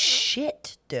where you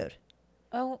shit, dude.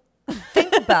 Oh,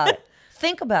 Think about it.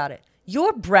 Think about it.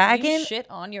 You're bragging. you shit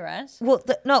on your ass? Well,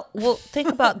 no. Well, think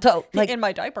about though. Like in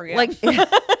my diaper, yeah. Like,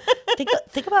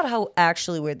 think about how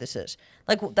actually weird this is.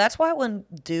 Like, that's why when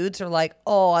dudes are like,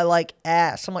 "Oh, I like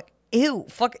ass," I'm like, "Ew,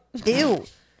 fuck, ew,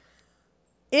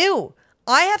 ew."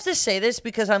 I have to say this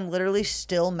because I'm literally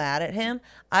still mad at him.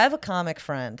 I have a comic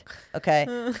friend, okay,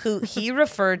 who he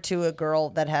referred to a girl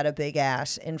that had a big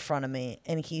ass in front of me,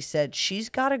 and he said, "She's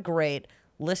got a great."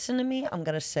 Listen to me. I'm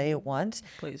going to say it once.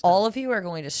 Please don't. All of you are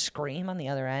going to scream on the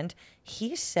other end.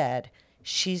 He said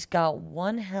she's got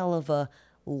one hell of a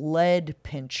lead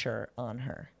pincher on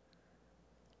her.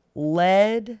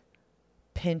 Lead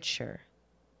pincher.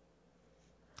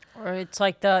 Or it's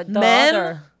like the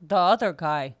Men? other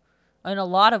guy, and a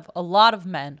lot of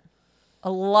men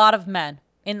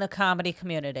in the comedy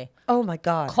community Oh my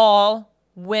God. call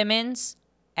women's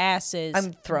asses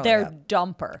I'm throwing their up.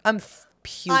 dumper. I'm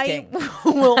puking.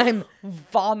 will I'm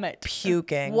vomit.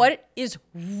 puking. What is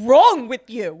wrong with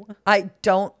you? I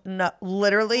don't know.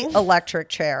 Literally electric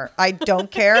chair. I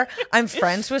don't care. I'm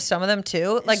friends with some of them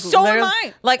too. Like So am literally-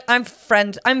 I. Like I'm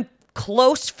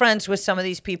close friends with some of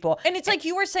these people. And it's like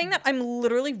you were saying that I'm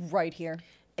literally right here.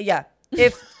 Yeah.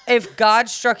 If God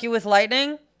struck you with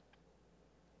lightning,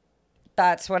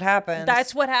 that's what happens.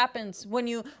 That's what happens when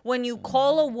you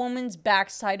call a woman's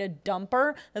backside a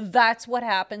dumper. That's what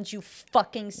happens, you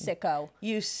fucking sicko.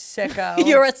 you sicko.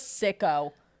 You're a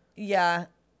sicko. Yeah.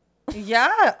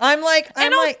 Yeah. I'm like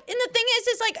And the thing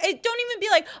is like, it don't even be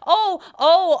like,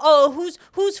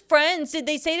 whose friends did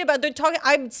they say it about? They're talking.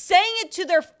 I'm saying it to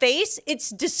their face. It's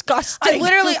disgusting.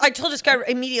 I told this guy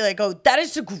immediately, I go, that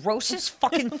is the grossest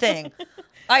fucking thing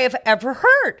I have ever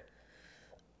heard.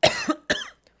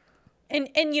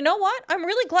 And you know what? I'm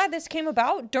really glad this came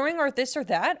about during our this or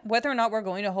that, whether or not we're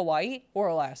going to Hawaii or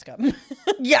Alaska.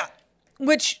 Yeah.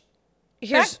 Which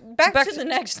here's back to the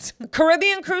next.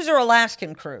 Caribbean cruise or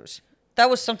Alaskan cruise. That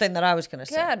was something that I was gonna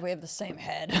say. God, we have the same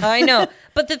head. I know.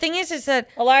 But the thing is that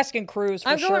Alaskan cruise.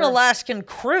 I'm going Alaskan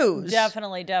cruise.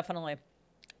 Definitely.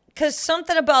 Because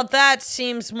something about that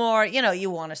seems more, you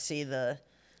want to see the.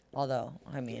 Although,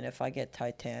 I mean, if I get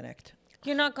Titanic.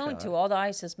 You're not going to. All the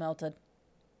ice is melted.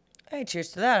 Hey, cheers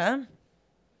to that, huh?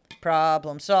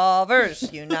 Problem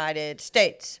solvers, United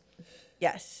States.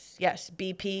 Yes,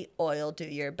 BP oil, do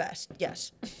your best.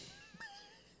 Yes.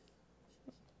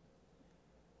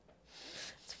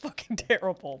 It's fucking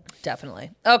terrible.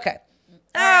 Definitely. Okay.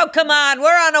 Oh, come on. We're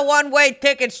on a one-way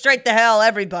ticket straight to hell,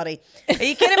 everybody. Are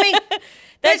you kidding me?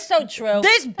 That's so true.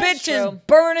 This That's bitch is true.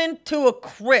 burning to a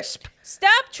crisp.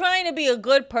 Stop trying to be a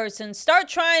good person. Start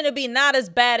trying to be not as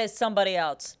bad as somebody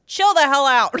else. Chill the hell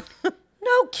out.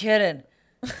 No kidding.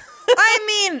 I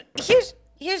mean, this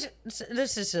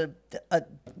is a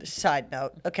side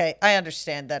note. Okay, I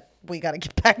understand that we got to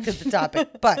get back to the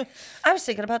topic, but I was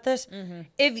thinking about this. Mm-hmm.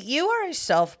 If you are a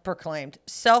self-proclaimed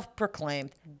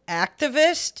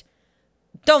activist,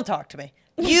 don't talk to me.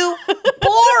 You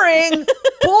boring.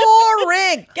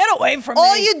 Get away from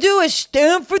All me. you do is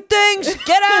stand for things.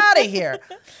 Get out of here.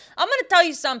 I'm going to tell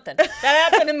you something. That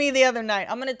happened to me the other night.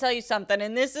 I'm going to tell you something.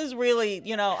 And this is really,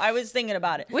 I was thinking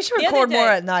about it. We should The other record more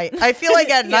day- at night. I feel like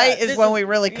at night is this when is- we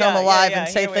really come yeah, alive yeah, and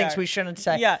say here we things are. we shouldn't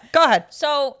say. Yeah. Go ahead.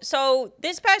 So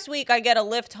this past week I get a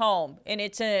lift home, and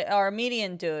it's an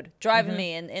Armenian dude driving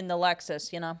me in the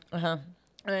Lexus, Uh-huh.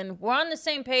 And we're on the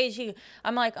same page.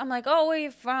 I'm like, oh, where you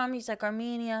from? He's like,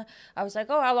 Armenia. I was like,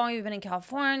 oh, how long have you been in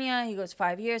California? He goes,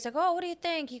 5 years. Like, oh, what do you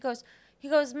think? He goes, He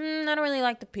goes, I don't really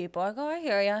like the people. I go, I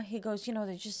hear ya. He goes,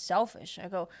 they're just selfish. I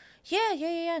go,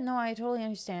 yeah. No, I totally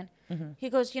understand. He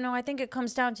goes, I think it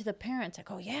comes down to the parents. I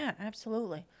go, yeah,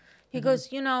 absolutely. He goes,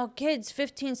 kids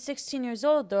 15, 16 years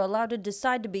old, they're allowed to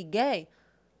decide to be gay.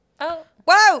 Oh.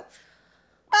 Whoa!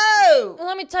 Whoa! Well,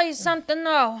 let me tell you something,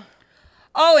 though.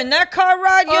 Oh, in that car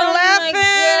ride, you're Oh, laughing.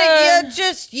 my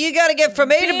You got to get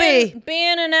from A to B.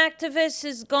 Being an activist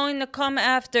is going to come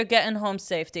after getting home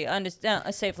safely.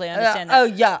 Safely, understand that. Oh,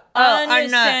 yeah.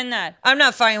 Understand that. I'm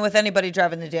not fighting with anybody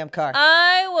driving the damn car.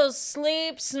 I will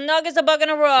sleep snug as a bug in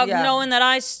a rug, Yeah. knowing that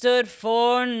I stood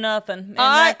for nothing in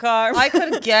that car. I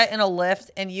could get in a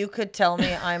Lyft and you could tell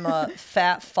me I'm a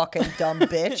fat fucking dumb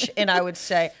bitch, and I would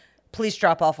say, please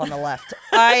drop off on the left.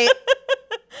 I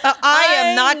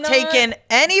am not taking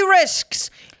any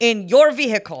risks in your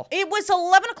vehicle. It was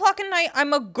 11 o'clock at night.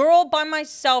 I'm a girl by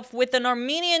myself with an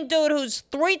Armenian dude who's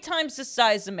 3 times the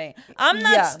size of me. I'm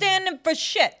not standing for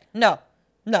shit. No.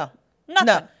 Nothing.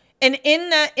 No. And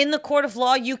in the court of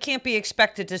law, you can't be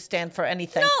expected to stand for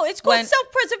anything. No, it's called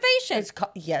self-preservation.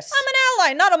 Yes. I'm an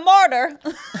ally, not a martyr.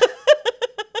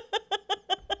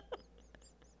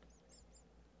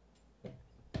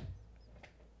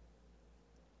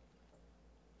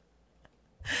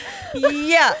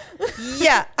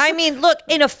 Yeah. I mean, look,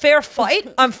 in a fair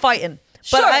fight, I'm fighting.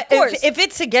 But Sure, of course. if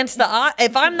it's against the odds,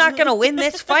 if I'm not going to win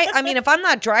this fight, I mean, if I'm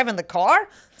not driving the car,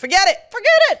 forget it.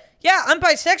 Yeah, I'm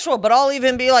bisexual, but I'll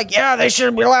even be like, yeah, they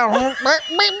shouldn't be allowed. Like.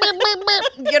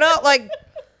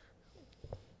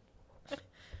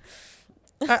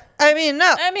 I mean,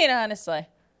 no. I mean, honestly.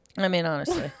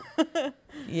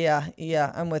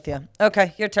 Yeah, I'm with you.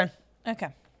 Okay, your turn. Okay.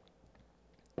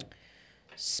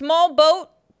 Small boat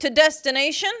to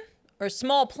destination or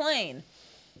small plane?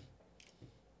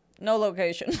 No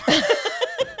location.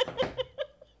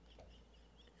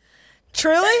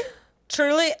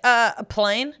 Truly, a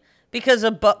plane, because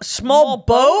a small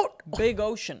boat, big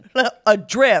ocean.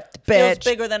 adrift, Feels bitch.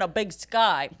 bigger than a big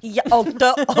sky. Yeah, I'll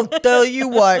tell you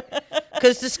what,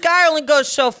 because the sky only goes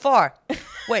so far.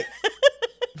 Wait.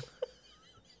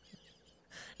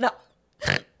 No.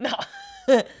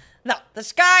 The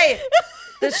sky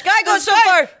goes so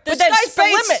far. The but then sky's the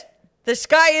space- limit. The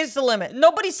sky is the limit.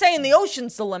 Nobody's saying the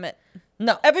ocean's the limit.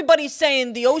 No. Everybody's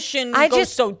saying the ocean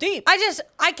goes so deep.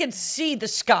 I can see the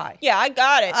sky. Yeah, I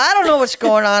got it. I don't know what's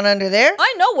going on under there.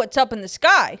 I know what's up in the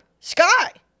sky.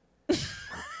 Sky.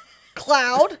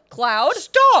 Cloud.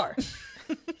 Star.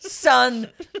 Sun.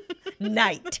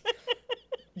 Night.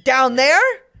 Down there,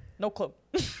 No clue.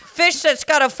 fish that's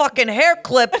got a fucking hair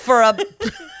clip for a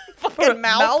fucking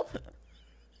mouth.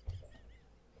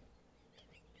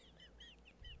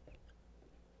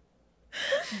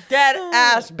 Dead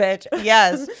ass bitch.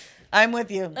 Yes. I'm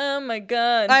with you. Oh my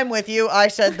god. I'm with you. I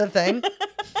said the thing.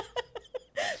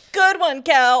 Good one,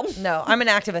 Cal. No, I'm an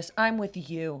activist. I'm with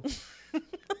you.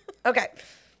 Okay.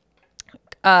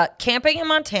 Camping in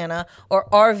Montana or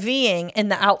RVing in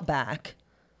the outback,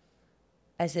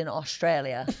 as in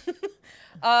Australia.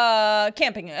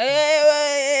 Camping.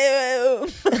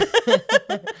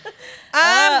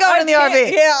 I'm going in the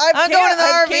RV. Yeah, I'm going in the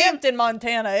I've RV. camped in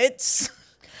Montana.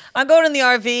 I'm going in the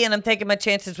RV and I'm taking my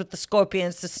chances with the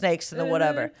scorpions, the snakes, and the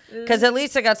whatever. Because at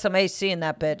least I got some AC in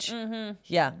that bitch. Mm-hmm.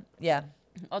 Yeah.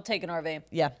 I'll take an RV.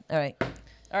 Yeah. All right.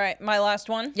 All right, my last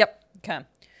one. Yep. Okay.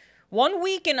 1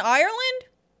 week in Ireland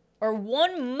or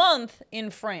 1 month in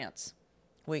France?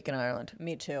 Week in Ireland.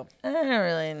 Me too. I don't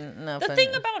really know. The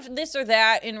thing about this or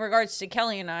that in regards to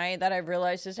Kelly and I that I've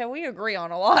realized is that we agree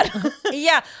on a lot.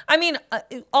 Yeah. I mean,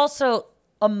 also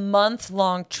a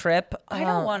month-long trip. I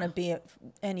don't want to be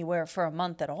anywhere for a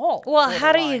month at all. Well,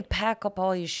 how do borderline. you pack up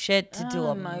all your shit to do Oh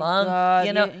a my month? God,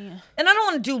 You know, yeah. and I don't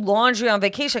want to do laundry on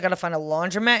vacation. I got to find a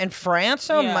laundromat in France.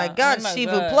 Oh Yeah, my God, oh my s'il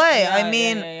God. vous plaît. Yeah, I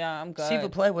mean, yeah, I'm good. s'il vous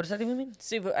plaît. What does that even mean?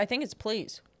 I think it's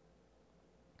please.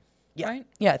 Yeah, Right?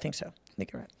 yeah, I think so. I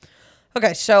think you're right.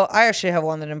 Okay, so I actually have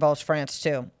one that involves France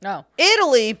too. No.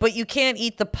 Italy, but you can't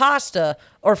eat the pasta,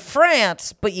 or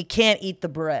France, but you can't eat the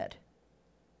bread.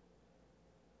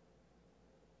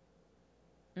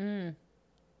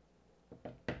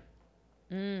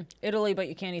 Italy, but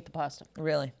you can't eat the pasta.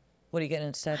 Really? What are you getting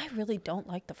instead? I really don't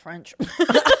like the French.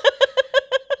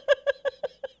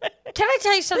 Can I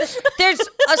tell you something? There's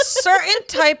a certain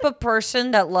type of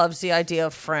person that loves the idea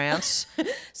of France.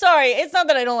 Sorry, it's not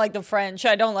that I don't like the French.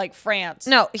 I don't like France.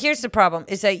 No, here's the problem,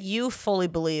 is that you fully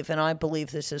believe, and I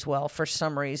believe this as well for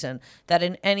some reason, that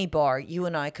in any bar, you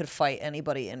and I could fight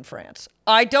anybody in France.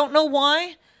 I don't know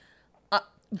why,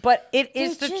 but it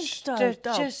is They're just a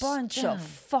bunch of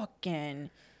fucking...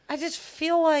 I just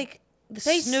feel like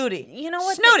snooty. You know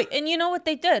what? Snooty. And you know what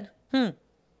they did?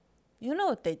 You know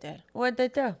what they did. What'd they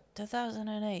do?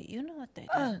 2008. You know what they did.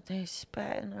 Oh, they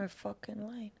spat in our fucking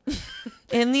lane.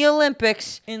 In the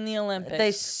Olympics. In the Olympics.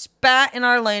 They spat in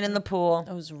our lane in the pool.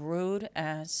 Those rude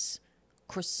ass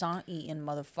croissant eating You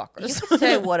motherfuckers. can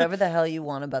say whatever the hell you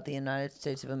want about the United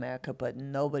States of America, but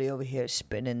nobody over here is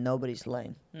spitting in nobody's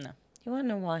lane. No. You want to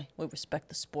know why? We respect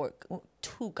the sport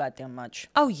too goddamn much.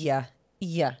 Oh, yeah.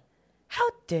 Yeah. How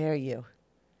dare you?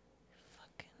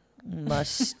 Fucking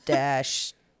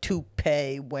mustache,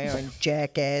 toupee wearing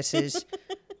jackasses.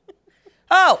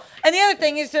 Oh, and the other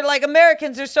thing is they're like,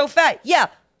 Americans are so fat. Yeah.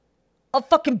 I'll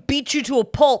fucking beat you to a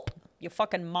pulp. You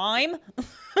fucking mime.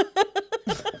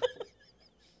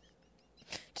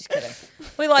 Just kidding.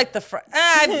 We like the French.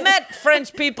 I've met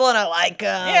French people and I like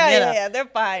them. Yeah. They're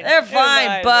fine. They're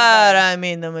fine, but I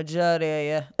mean, the majority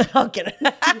of you. I'll get it.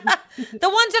 The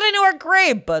ones that I know are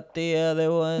great, but the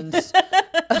other ones.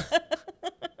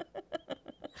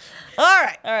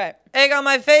 All right. Egg on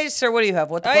my face, or what do you have?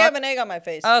 What the I fuck? have an egg on my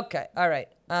face. Okay. All right.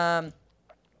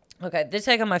 Okay. This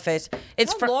egg on my face.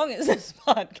 It's How long is this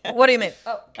podcast? What do you mean?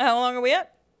 Oh, how long are we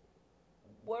at?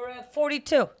 We're at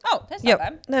 42. Oh, that's not Yep,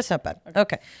 bad. that's not bad.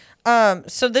 Okay.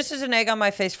 So this is an egg on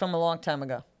my face from a long time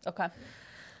ago. Okay.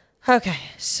 Okay,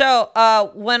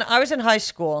 so when I was in high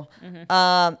school,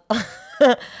 I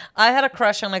had a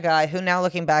crush on a guy who, now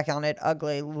looking back on it,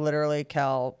 ugly, literally,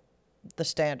 Cal, the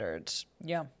standards,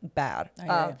 Yeah. bad. I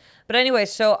hear you. But anyway,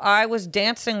 so I was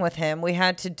dancing with him. We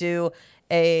had to do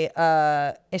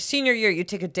a senior year. You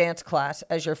take a dance class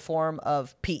as your form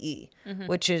of PE,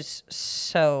 which is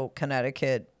so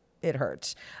Connecticut, it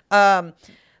hurts.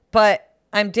 But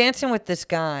I'm dancing with this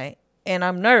guy. And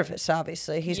I'm nervous,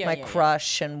 obviously. He's my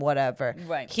crush and whatever.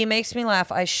 Right. He makes me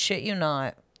laugh. I shit you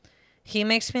not. He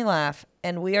makes me laugh,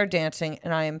 and we are dancing,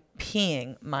 and I am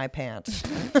peeing my pants.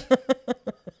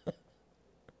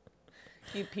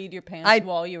 You peed your pants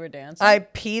while you were dancing? I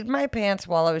peed my pants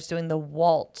while I was doing the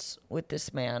waltz with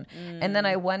this man. And then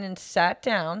I went and sat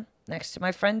down next to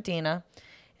my friend Dina,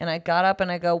 and I got up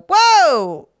and I go,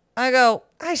 whoa!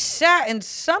 I sat in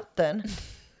something.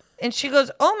 And she goes,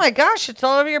 oh my gosh, it's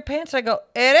all over your pants. I go,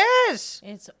 it is.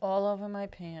 It's all over my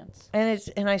pants.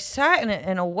 And I sat in it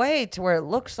in a way to where it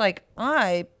looks like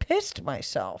I pissed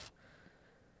myself.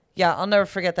 Yeah, I'll never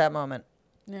forget that moment.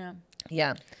 Yeah.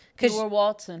 Yeah. You were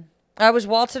waltzing. I was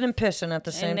waltzing and pissing at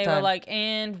the same time. And they were like,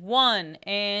 and 1,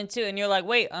 and 2. And you're like,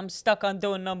 wait, I'm stuck on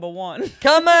doing number 1.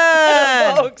 come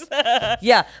on. Folks.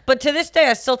 Yeah, but to this day,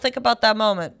 I still think about that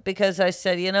moment because I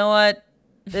said, you know what?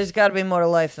 There's got to be more to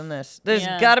life than this. There's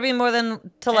got to be more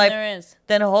to life there is.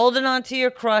 than holding on to your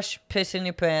crush, pissing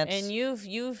your pants. And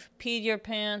you've peed your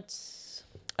pants.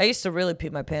 I used to really pee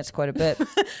my pants quite a bit.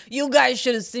 You guys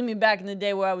should have seen me back in the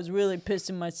day where I was really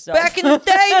pissing myself. Back in the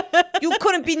day, you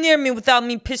couldn't be near me without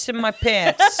me pissing my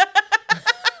pants.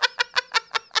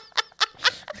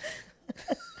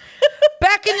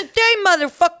 Back in the day,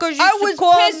 motherfuckers used to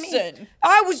call pissing. me.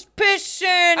 I was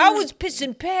pissing. I was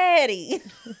pissing Patty.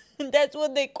 That's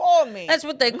what they call me. That's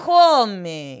what they call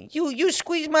me. You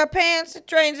squeeze my pants, it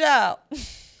drains out.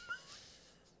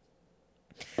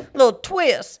 Little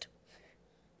twist.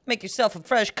 Make yourself a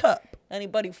fresh cup.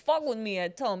 Anybody fuck with me, I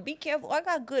tell them, be careful. I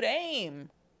got good aim.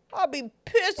 I'll be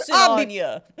pissing on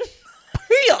you.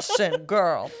 Piercing,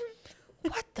 girl.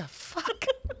 What the fuck?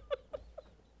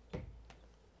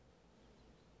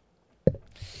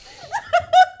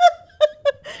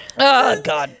 Oh,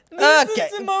 God. This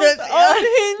is the most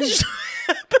unhinged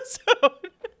episode. Well,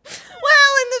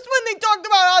 in this one, they talked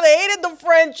about how they hated the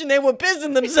French and they were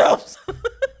pissing themselves.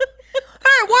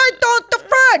 Hey, why don't the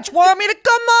French want me to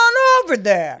come on over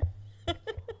there?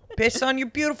 Piss on your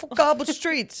beautiful cobble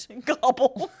streets.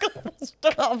 Gobble.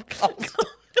 The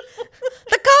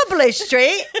cobble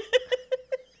street.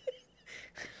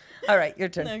 All right, your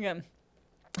turn. Okay.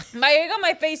 My egg on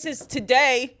my face is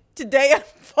today. Today I'm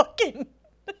fucking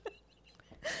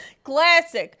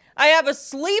classic. I have a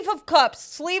sleeve of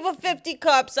 50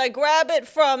 cups. I grab it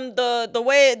from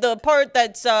the part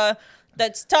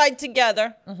that's tied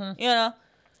together. You know,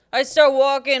 I start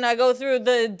walking. I go through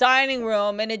the dining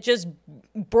room, and it just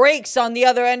breaks on the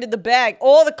other end of the bag.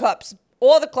 All the cups,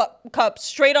 cups,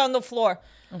 straight on the floor.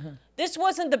 This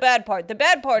wasn't the bad part. The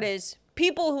bad part is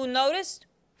people who noticed.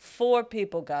 4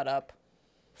 people got up.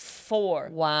 4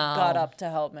 Wow. got up to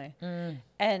help me.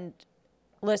 And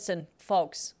listen,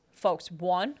 folks,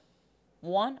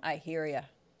 one, I hear ya.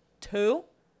 2,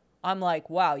 I'm like,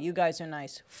 wow, you guys are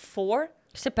nice. 4,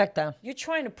 Sit back down. you're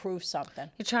trying to prove something.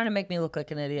 You're trying to make me look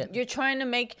like an idiot. You're trying to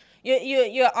make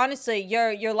you honestly,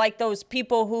 you're like those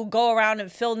people who go around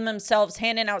and film themselves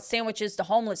handing out sandwiches to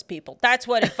homeless people. That's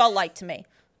what it felt like to me.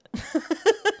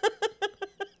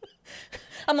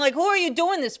 I'm like, who are you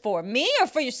doing this for? Me or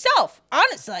for yourself?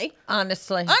 Honestly.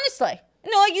 Honestly. Honestly.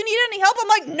 No, like, you need any help? I'm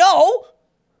like, no.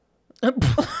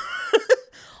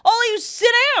 All you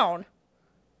sit down.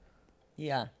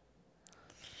 Yeah.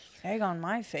 Egg on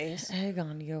my face. Egg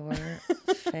on your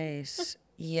face.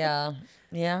 Yeah.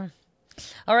 Yeah.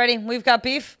 Alrighty, we've got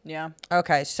beef. Yeah.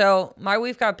 Okay, so my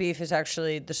we've got beef is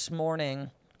actually this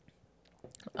morning.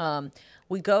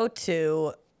 We go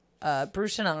to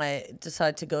Bruce and I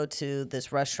decided to go to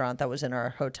this restaurant that was in our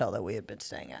hotel that we had been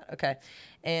staying at. Okay,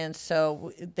 and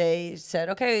so they said,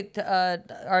 okay,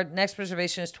 our next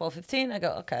reservation is 12:15. I go,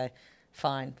 okay,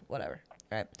 fine, whatever.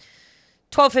 Right.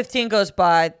 12:15 goes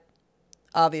by.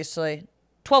 Obviously,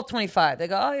 12:25. They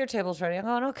go, oh, your table's ready. I'm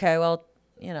going, okay, well,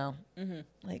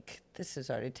 like this is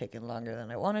already taking longer than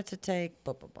I wanted to take.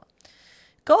 Blah blah blah.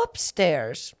 Go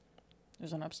upstairs.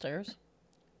 There's one upstairs.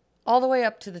 All the way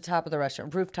up to the top of the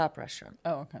restaurant, rooftop restaurant.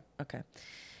 Oh, okay. Okay.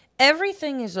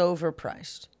 Everything is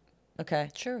overpriced. Okay.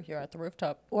 Sure, you're at the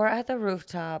rooftop. We're at the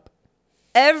rooftop.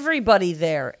 Everybody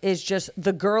there is just,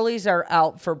 the girlies are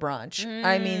out for brunch.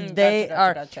 I mean, they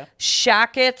gotcha.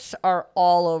 shackets are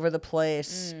all over the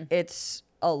place. It's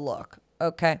a look.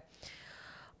 Okay.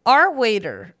 Our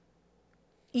waiter,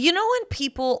 you know when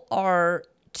people are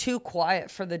too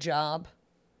quiet for the job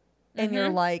and you're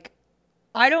like,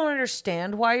 I don't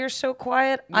understand why you're so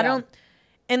quiet. I don't.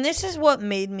 And this is what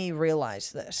made me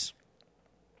realize this.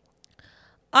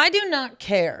 I do not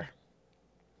care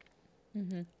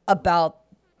about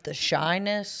the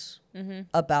shyness,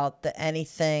 about the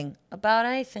anything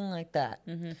like that.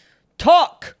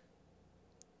 Talk.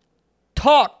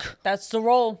 That's the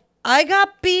role. I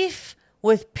got beef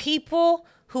with people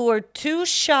who are too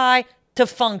shy to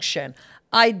function.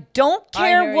 I don't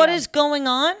care what is going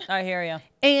on. I hear you.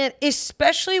 And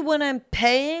especially when I'm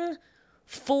paying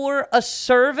for a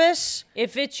service.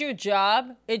 If it's your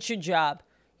job, it's your job.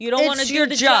 You don't want to do your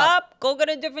the job. job, go get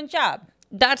a different job.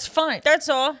 That's fine. That's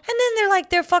all. And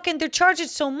then they're charging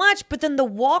so much, but then the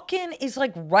walk-in is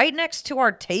like right next to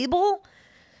our table.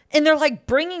 And they're like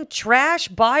bringing trash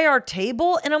by our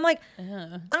table. And I'm like,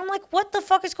 what the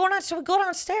fuck is going on? So we go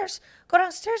downstairs.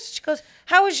 And she goes,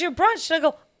 how was your brunch? And I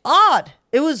go, odd.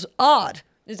 It was odd.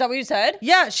 Is that what you said?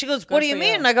 Yeah. She goes, what do you for mean?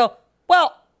 you. And I go,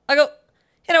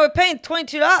 we're paying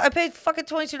 $22. I paid fucking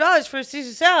 $22 for a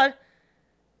Caesar salad.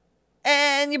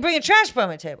 And you bring a trash by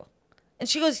my table. And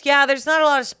she goes, yeah, there's not a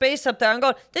lot of space up there. I'm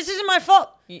going, this isn't my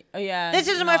fault. Yeah. This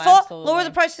isn't my fault. Absolutely. Lower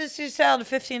the price of the Caesar salad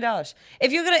to $15.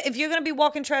 If you're gonna be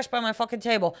walking trash by my fucking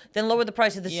table, then lower the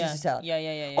price of the Caesar salad.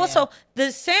 Yeah. Also,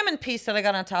 the salmon piece that I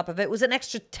got on top of it was an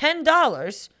extra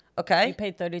 $10. Okay. You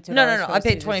paid $32. No. for I a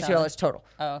paid Caesar $22 salad. total.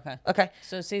 Oh, okay. Okay.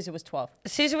 So Caesar was 12.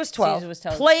 Caesar was 12. Caesar was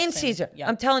 12. Plain Same. Caesar. Yeah.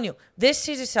 I'm telling you, this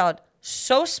Caesar salad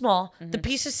so small. The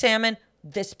piece of salmon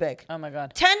this big. Oh my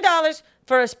God. $10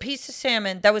 for a piece of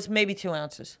salmon that was maybe 2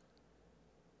 ounces.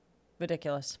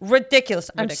 Ridiculous.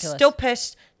 I'm still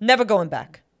pissed. Never going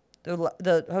back.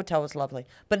 The hotel was lovely,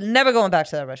 but never going back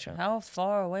to that restaurant. How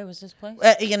far away was this place?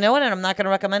 You know what? And I'm not going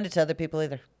to recommend it to other people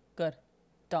either. Good.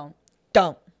 Don't.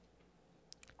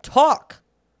 Talk.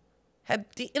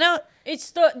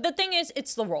 It's the thing is,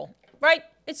 it's the role, right?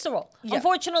 It's the role. Yeah.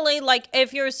 Unfortunately, like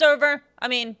if you're a server, I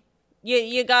mean,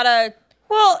 you gotta.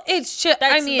 Well, it's just.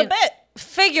 That's the bit.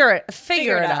 Figure it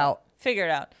out. Figure it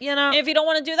out. You know. And if you don't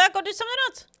want to do that, go do something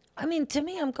else. I mean, to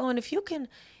me, I'm going, if you can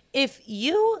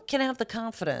have the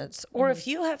confidence, or if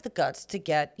you have the guts to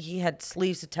get, he had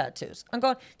sleeves of tattoos. I'm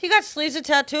going, if you got sleeves of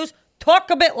tattoos, talk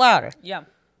a bit louder. Yeah.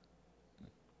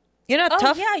 You're not Oh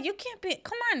tough. yeah, you can't be.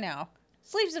 Come on now.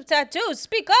 Sleeves of tattoos.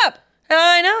 Speak up.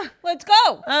 I know. Let's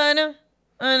go. I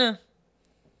know.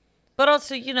 But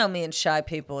also, you know me and shy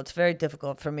people, it's very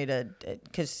difficult for me to,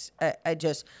 because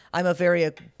I'm a very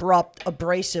abrupt,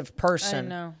 abrasive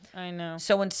person. I know.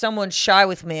 So when someone's shy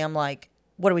with me, I'm like,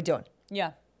 what are we doing?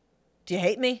 Yeah. Do you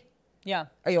hate me? Yeah.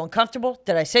 Are you uncomfortable?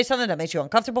 Did I say something that makes you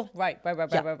uncomfortable? Right. Yeah.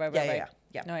 Right.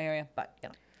 Yeah. No, I hear you. But,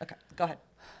 okay, go ahead.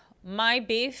 My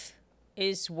beef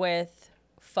is with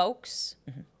folks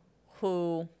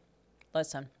who,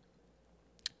 listen,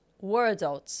 we're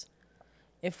adults.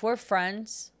 If we're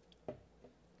friends,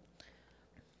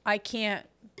 I can't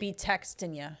be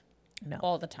texting you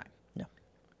all the time. No.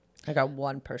 I got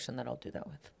one person that I'll do that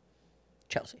with.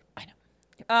 Chelsea. I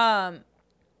know.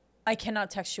 I cannot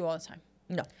text you all the time.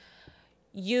 No.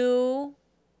 You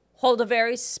hold a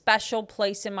very special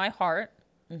place in my heart.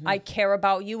 I care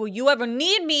about you. Will you ever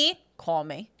need me? Call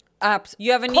me.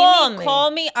 You ever need me?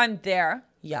 Call me. I'm there.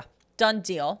 Yeah. Done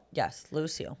deal. Yes,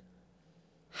 Lucille.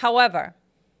 However,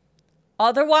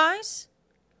 otherwise,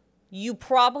 you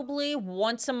probably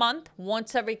once a month,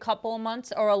 once every couple of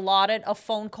months, are allotted a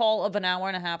phone call of an hour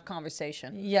and a half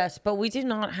conversation. Yes, but we do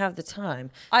not have the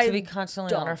time I to be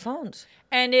constantly on our don't. phones.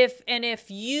 And if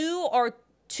you are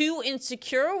too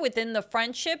insecure within the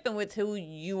friendship and with who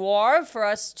you are for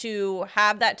us to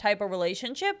have that type of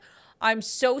relationship, I'm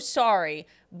so sorry,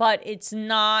 but it's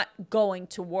not going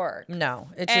to work. No,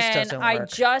 it just doesn't work.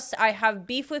 I have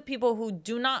beef with people who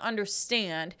do not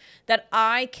understand that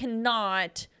I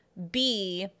cannot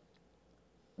be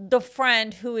the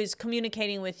friend who is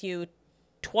communicating with you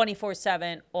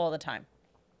 24/7 all the time.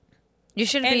 You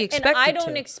shouldn't be And expected I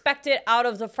don't to. expect it out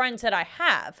of the friends that I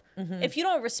have. If you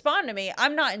don't respond to me,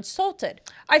 I'm not insulted.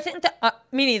 I think that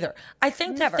me neither. I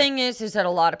think Never. the thing is that a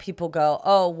lot of people go,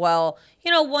 oh well,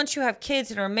 once you have kids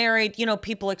and are married,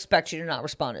 people expect you to not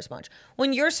respond as much.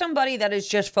 When you're somebody that is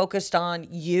just focused on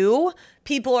you,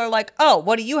 people are like, oh,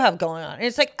 what do you have going on? And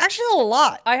it's like actually a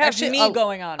lot. I have Actually, me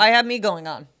going on. I have me going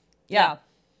on. Yeah.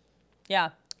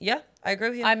 Yeah, I agree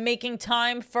with you. I'm making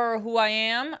time for who I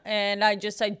am, and I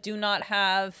do not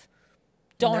have,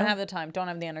 don't No. have the time, don't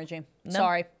have the energy. No.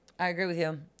 Sorry. I agree with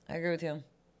you.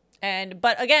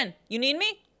 But again, you need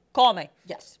me? Call me.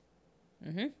 Yes.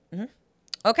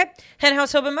 Okay. Hen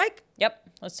House Open Mic. Yep,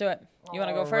 let's do it. You want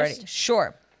to go Alrighty. first?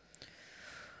 Sure.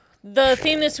 The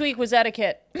theme this week was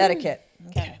etiquette. Etiquette.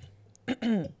 Okay.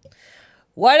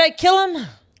 Why'd I kill him?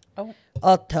 Oh.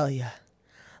 I'll tell you.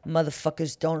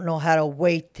 Motherfuckers don't know how to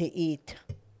wait to eat.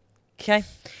 Okay?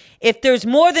 If there's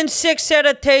more than 6 at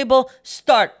a table,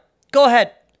 start. Go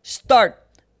ahead. Start.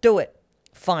 Do it.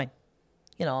 Fine.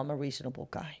 I'm a reasonable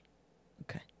guy.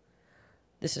 Okay.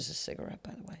 This is a cigarette,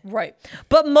 by the way. Right.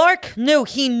 But Mark knew.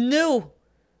 He knew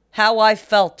how I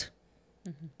felt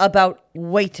about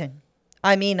waiting.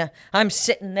 I mean, I'm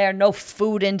sitting there, no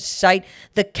food in sight.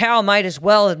 The cow might as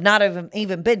well have not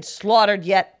even been slaughtered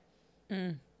yet.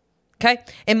 Okay?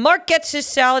 And Mark gets his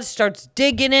salad, starts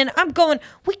digging in. I'm going,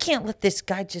 we can't let this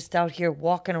guy just out here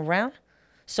walking around.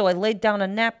 So I laid down a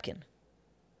napkin.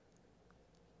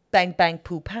 Bang, bang,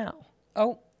 poo, pow.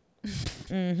 Oh.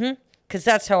 Because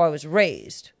that's how I was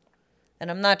raised. And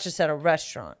I'm not just at a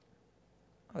restaurant.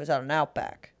 I was out an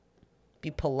Outback. Be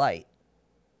polite.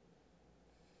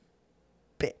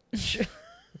 Bitch.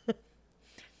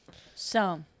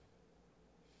 So.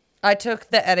 I took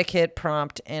the etiquette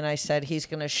prompt and I said he's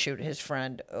going to shoot his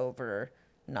friend over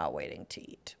not waiting to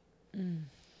eat.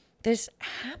 This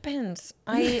happens.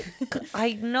 I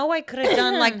know I could have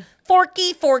done like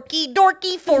forky, forky,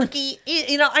 dorky, forky.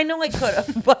 I know I could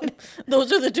have, but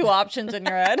Those are the two options in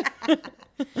your head.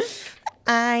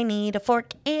 I need a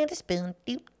fork and a spoon.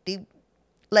 Doop, doop.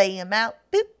 Lay him out.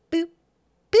 Boop, boop,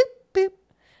 boop, boop.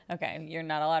 Okay, you're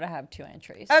not allowed to have two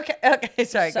entries. Okay.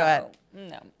 Sorry, go ahead.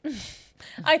 No.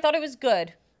 I thought it was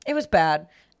good. It was bad.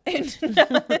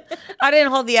 I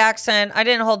didn't hold the accent. I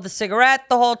didn't hold the cigarette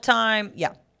the whole time.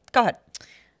 Yeah. Go ahead.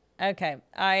 Okay,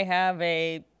 I have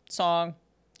a song.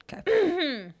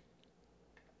 Okay.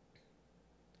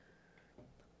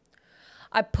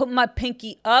 I put my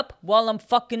pinky up while I'm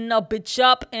fucking a bitch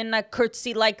up, and I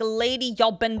curtsy like a lady,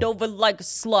 y'all bend over like a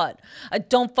slut. I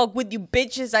don't fuck with you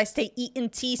bitches, I stay eating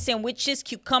tea sandwiches,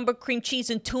 cucumber, cream cheese,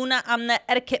 and tuna. I'm the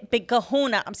etiquette big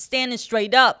kahuna, I'm standing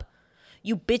straight up.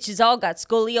 You bitches all got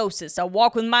scoliosis. I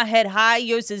walk with my head high,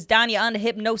 yours is down, you're under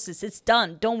hypnosis. It's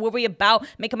done, don't worry about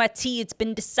making my tea, it's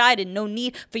been decided. No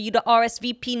need for you to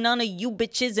RSVP, none of you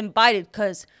bitches invited,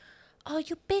 cause all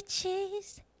you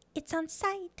bitches, it's on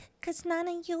sight, cause none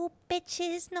of you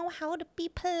bitches know how to be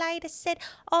polite. I said,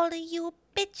 all of you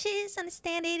bitches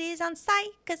understand it is on sight,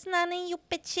 cause none of you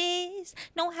bitches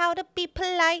know how to be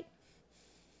polite.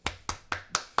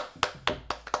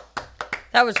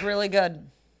 That was really good.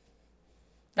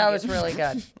 That was really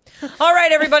good. All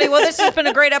right, everybody. Well, this has been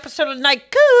a great episode of Night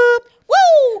Coop.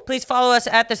 Woo! Please follow us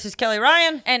at This Is Kelly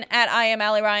Ryan. And at I Am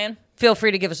Allie Ryan. Feel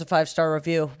free to give us a 5-star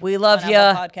review. We love on you.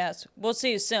 Apple Podcast. We'll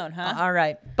see you soon, huh? All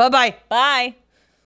right. Bye-bye. Bye.